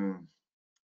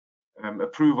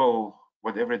approval,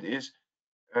 whatever it is,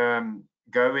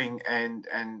 going. And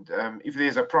if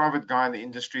there's a private guy in the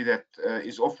industry that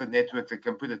is off the network that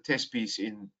can put a test piece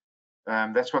in,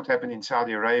 that's what happened in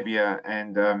Saudi Arabia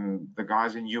and the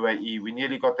guys in UAE. We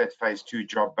nearly got that phase 2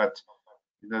 job, but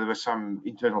there was some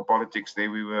internal politics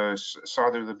there. We were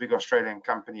side of the big Australian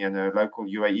company and a local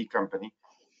UAE company,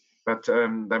 but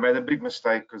they made a big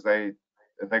mistake because they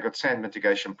got sand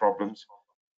mitigation problems.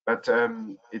 But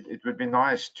it would be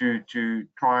nice to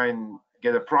try and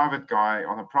get a private guy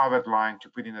on a private line to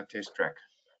put in a test track.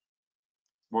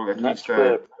 Well, at least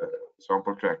a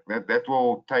sample track. That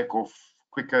will take off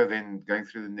quicker than going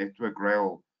through the Network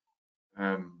Rail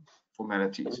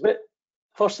formalities.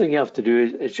 First thing you have to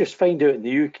do is just find out in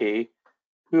the UK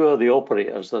who are the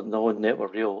operators that are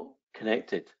non-Network Rail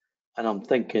connected. And I'm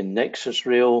thinking Nexus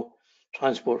Rail,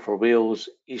 Transport for Wales,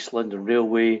 East London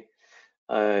Railway,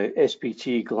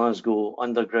 SPT, Glasgow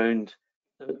Underground.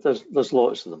 There's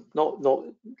lots of them, not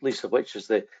least of which is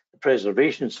the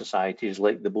preservation societies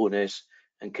like the Bowness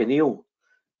and Kinneil,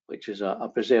 which is a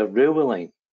preserved railway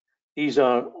line. These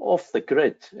are off the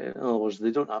grid. In other words,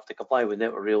 they don't have to comply with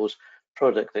Network Rail's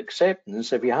product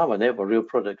acceptance. If you have a Network Rail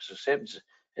product acceptance,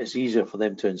 it's easier for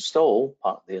them to install,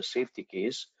 part of their safety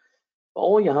case. But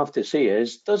all you have to say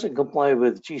is, does it comply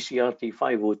with GCRT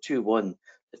 5021,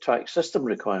 the track system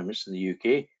requirements in the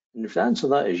UK? And if the answer to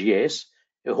that is yes,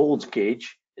 it holds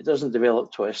gauge, it doesn't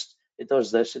develop twist, it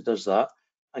does this, it does that,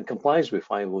 and complies with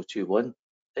 5021,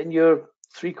 then you're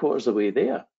 3/4 of the way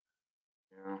there.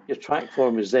 Yeah. Your track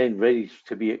form is then ready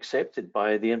to be accepted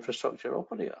by the infrastructure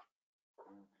operator.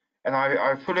 And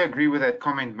I fully agree with that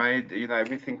comment made.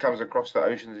 Everything comes across the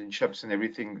oceans in ships and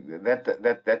everything.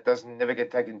 That doesn't never get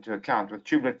taken into account. With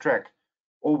Tubular track,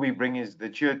 all we bring is the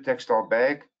geotextile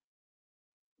bag.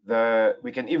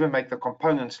 We can even make the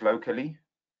components locally.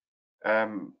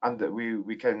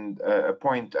 We can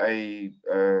appoint a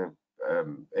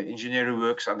engineer who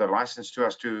works under license to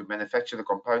us to manufacture the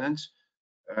components.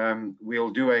 We'll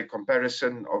do a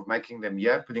comparison of making them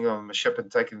here, putting them on a ship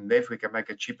and taking them there. If we can make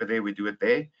it cheaper there, we do it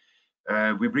there.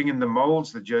 We bring in the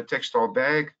molds, the geotextile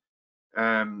bag.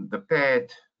 The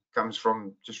pad comes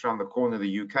from just around the corner of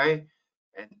the UK,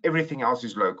 and everything else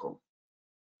is local.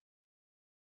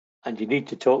 And you need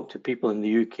to talk to people in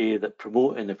the UK that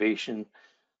promote innovation,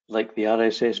 like the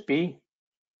RSSB.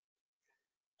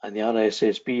 And the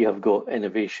RSSB have got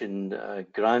innovation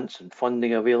grants and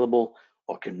funding available,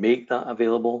 or can make that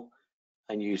available.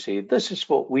 And you say, this is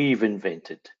what we've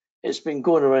invented. It's been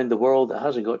going around the world. It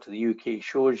hasn't got to the UK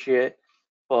shores yet,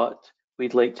 but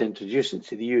we'd like to introduce it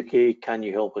to the UK. Can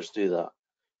you help us do that?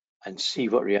 And see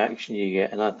what reaction you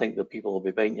get. And I think the people will be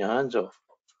biting your hands off.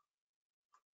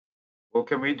 Well,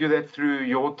 can we do that through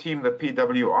your team, the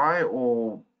PWI,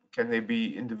 or can there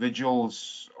be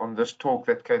individuals on this talk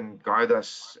that can guide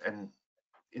us and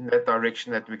in that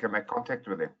direction that we can make contact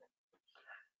with them?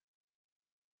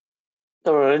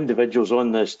 There are individuals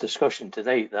on this discussion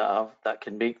tonight that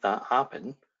can make that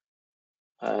happen,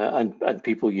 and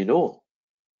people you know.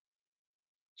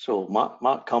 So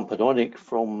Mark Campadonic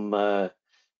from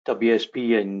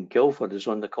WSP in Guildford is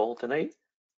on the call tonight.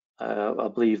 I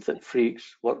believe that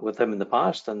Freek's worked with him in the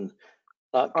past, and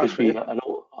that could be an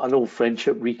old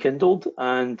friendship rekindled.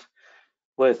 And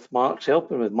with Mark's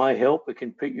help and with my help, we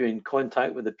can put you in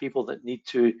contact with the people that need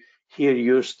to hear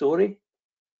your story.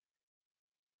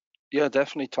 Yeah,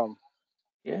 definitely, Tom.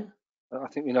 Yeah. I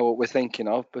think we know what we're thinking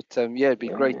of, but yeah, it'd be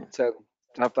great to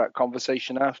have that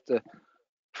conversation after.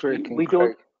 We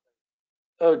don't,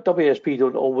 WSP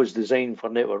don't always design for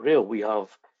Network Rail. We have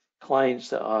clients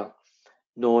that are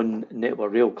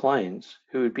non-Network Rail clients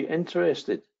who would be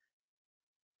interested.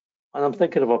 And I'm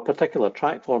thinking of a particular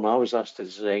track form I was asked to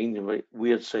design, a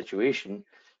weird situation,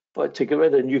 but to get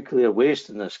rid of nuclear waste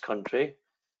in this country,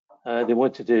 they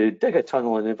wanted to dig a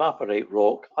tunnel and evaporate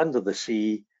rock under the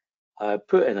sea,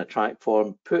 put in a track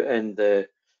form, put in the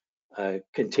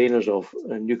containers of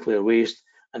nuclear waste,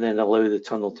 and then allow the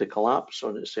tunnel to collapse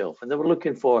on itself. And they were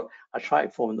looking for a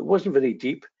track form that wasn't very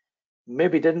deep,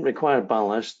 maybe didn't require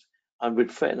ballast, and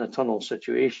would fit in a tunnel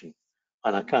situation.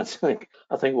 And I think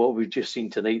what we've just seen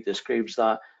tonight describes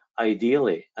that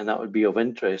ideally, and that would be of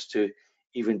interest to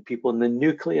even people in the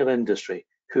nuclear industry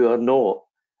who are not,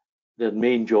 their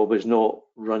main job is not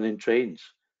running trains.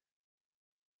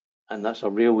 And that's a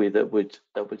railway that would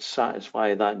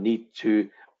satisfy that need to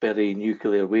bury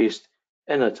nuclear waste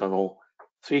in a tunnel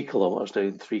 3 kilometres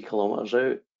down, 3 kilometres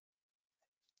out.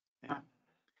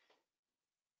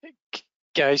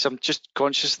 Guys, I'm just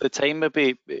conscious of the time.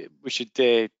 Maybe we should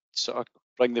sort of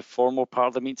bring the formal part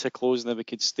of the meeting to a close, and then we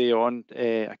could stay on.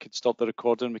 I could stop the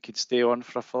recording. We could stay on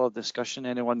for a further discussion,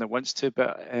 anyone that wants to.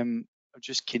 But I'm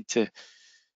just keen to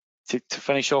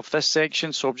finish off this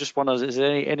section. So I'm just wondering, is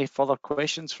there any further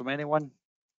questions from anyone?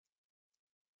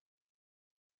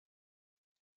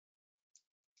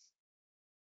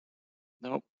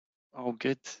 No, all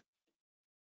good.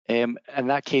 In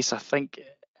that case, I think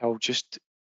I'll just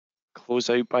close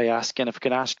out by asking if I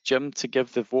can ask Jim to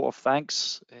give the vote of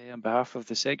thanks on behalf of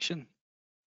the section.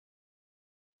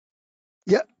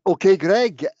 Yeah, okay,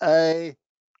 Greg.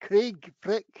 Craig,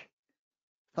 Freek,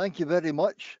 thank you very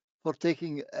much for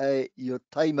taking your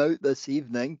time out this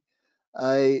evening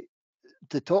to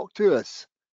talk to us.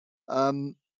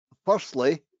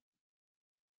 Firstly,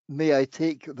 may I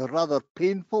take the rather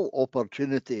painful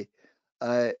opportunity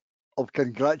of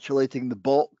congratulating the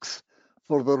Boks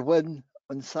for their win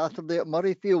on Saturday at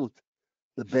Murrayfield.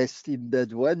 The best team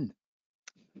did win.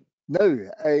 Now,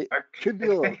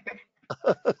 Tubular.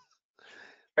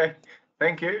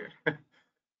 Thank you.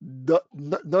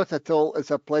 Not at all.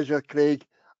 It's a pleasure, Craig.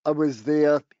 I was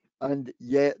there, and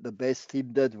yet the best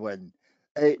team did win.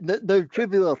 Now,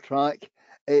 Tubular track,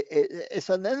 it's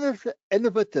an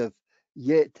innovative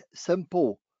yet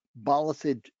simple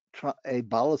ballastless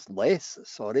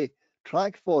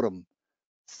track form.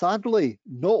 Sadly,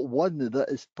 not one that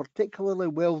is particularly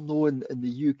well known in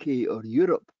the UK or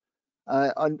Europe,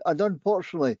 and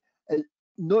unfortunately,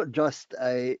 not just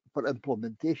for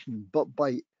implementation, but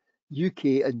by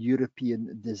UK and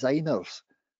European designers.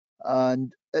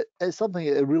 And it's something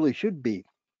it really should be.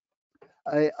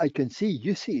 I can see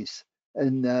uses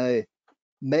in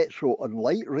metro and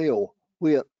light rail,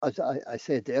 where, as I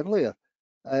said earlier,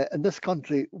 in this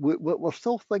country, we're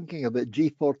still thinking about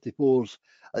G44s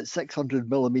at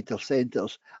 600mm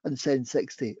centres and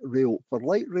 1060 rail for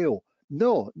light rail.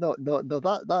 No,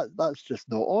 that's just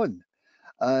not on.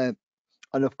 And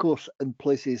of course, in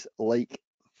places like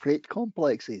freight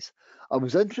complexes. I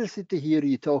was interested to hear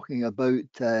you talking about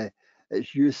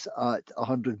its use at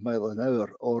 100 mile an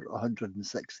hour or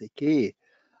 160k.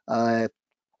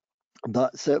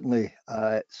 That's certainly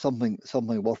something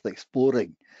worth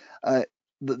exploring.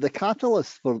 The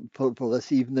catalyst for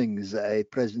this evening's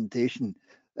presentation,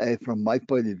 from my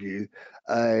point of view,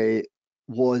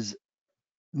 was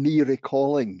me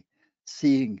recalling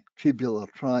seeing tubular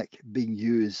track being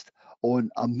used on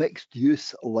a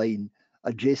mixed-use line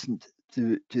adjacent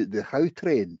to the How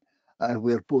train,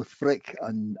 where both Freek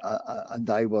and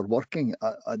I were working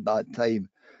at that time.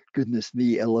 Goodness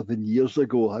me, 11 years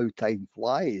ago, how time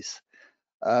flies.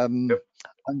 Yep.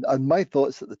 And my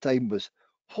thoughts at the time was,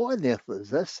 what on earth is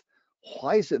this?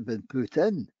 Why has it been put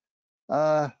in?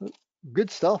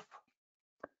 Good stuff.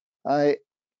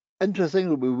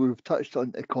 Interestingly, we've touched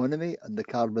on economy and the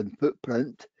carbon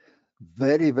footprint.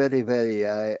 Very, very,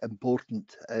 very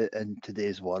important in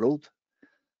today's world.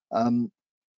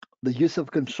 The use of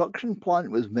construction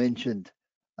plant was mentioned,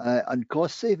 and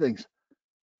cost savings.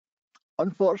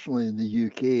 Unfortunately, in the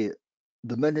UK,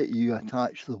 the minute you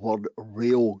attach the word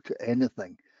rail to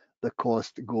anything, the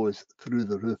cost goes through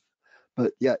the roof.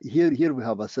 But yeah, here we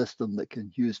have a system that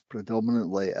can use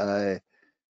predominantly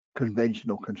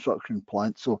conventional construction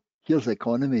plants. So here's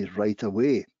economies right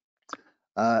away.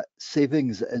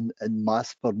 Savings in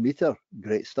mass per meter,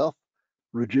 great stuff.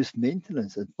 Reduced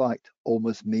maintenance, in fact,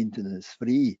 almost maintenance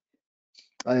free.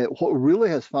 What really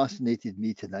has fascinated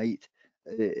me tonight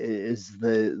is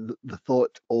the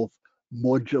thought of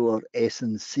modular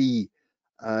S&C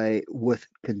with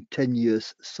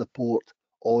continuous support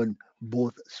on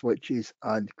both switches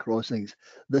and crossings.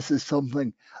 This is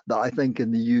something that I think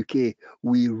in the UK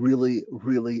we really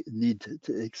need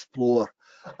to explore.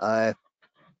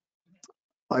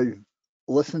 I've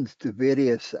listened to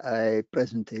various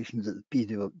presentations at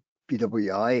the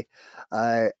PWI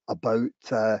about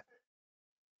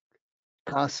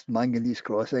cast manganese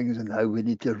crossings and how we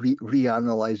need to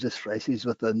reanalyze the stresses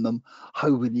within them,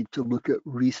 how we need to look at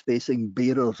respacing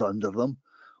bearers under them.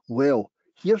 Well,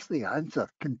 here's the answer.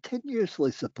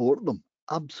 Continuously support them.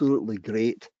 Absolutely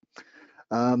great.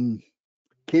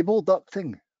 Cable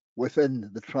ducting within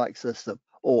the track system.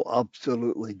 Oh,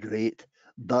 absolutely great.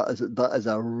 That is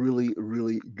a really,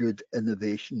 really good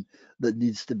innovation that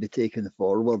needs to be taken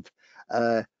forward.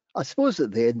 I suppose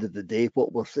at the end of the day,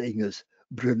 what we're saying is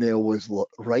Brunel was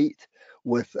right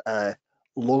with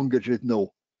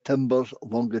longitudinal timbers,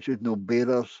 longitudinal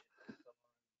bearers,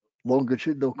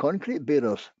 longitudinal concrete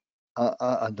bearers,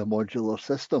 and a modular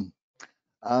system.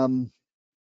 I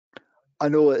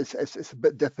know it's a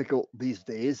bit difficult these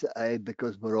days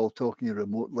because we're all talking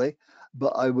remotely,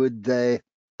 but I would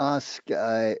ask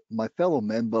my fellow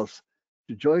members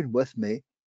to join with me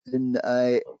in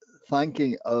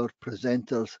thanking our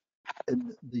presenters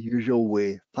in the usual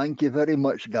way. Thank you very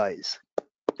much, guys.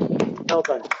 Well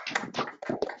done.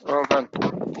 Well done.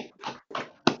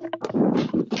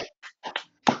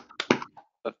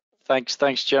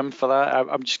 Thanks, Jim, for that.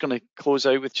 I'm just going to close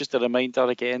out with just a reminder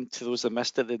again to those that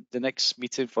missed it. The next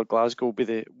meeting for Glasgow will be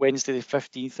the Wednesday, the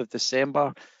 15th of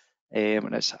December,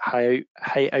 and it's high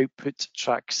output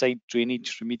trackside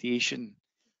drainage remediation.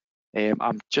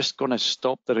 I'm just going to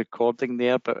stop the recording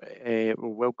there, but we're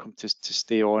welcome to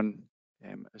stay on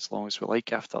as long as we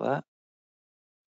like after that.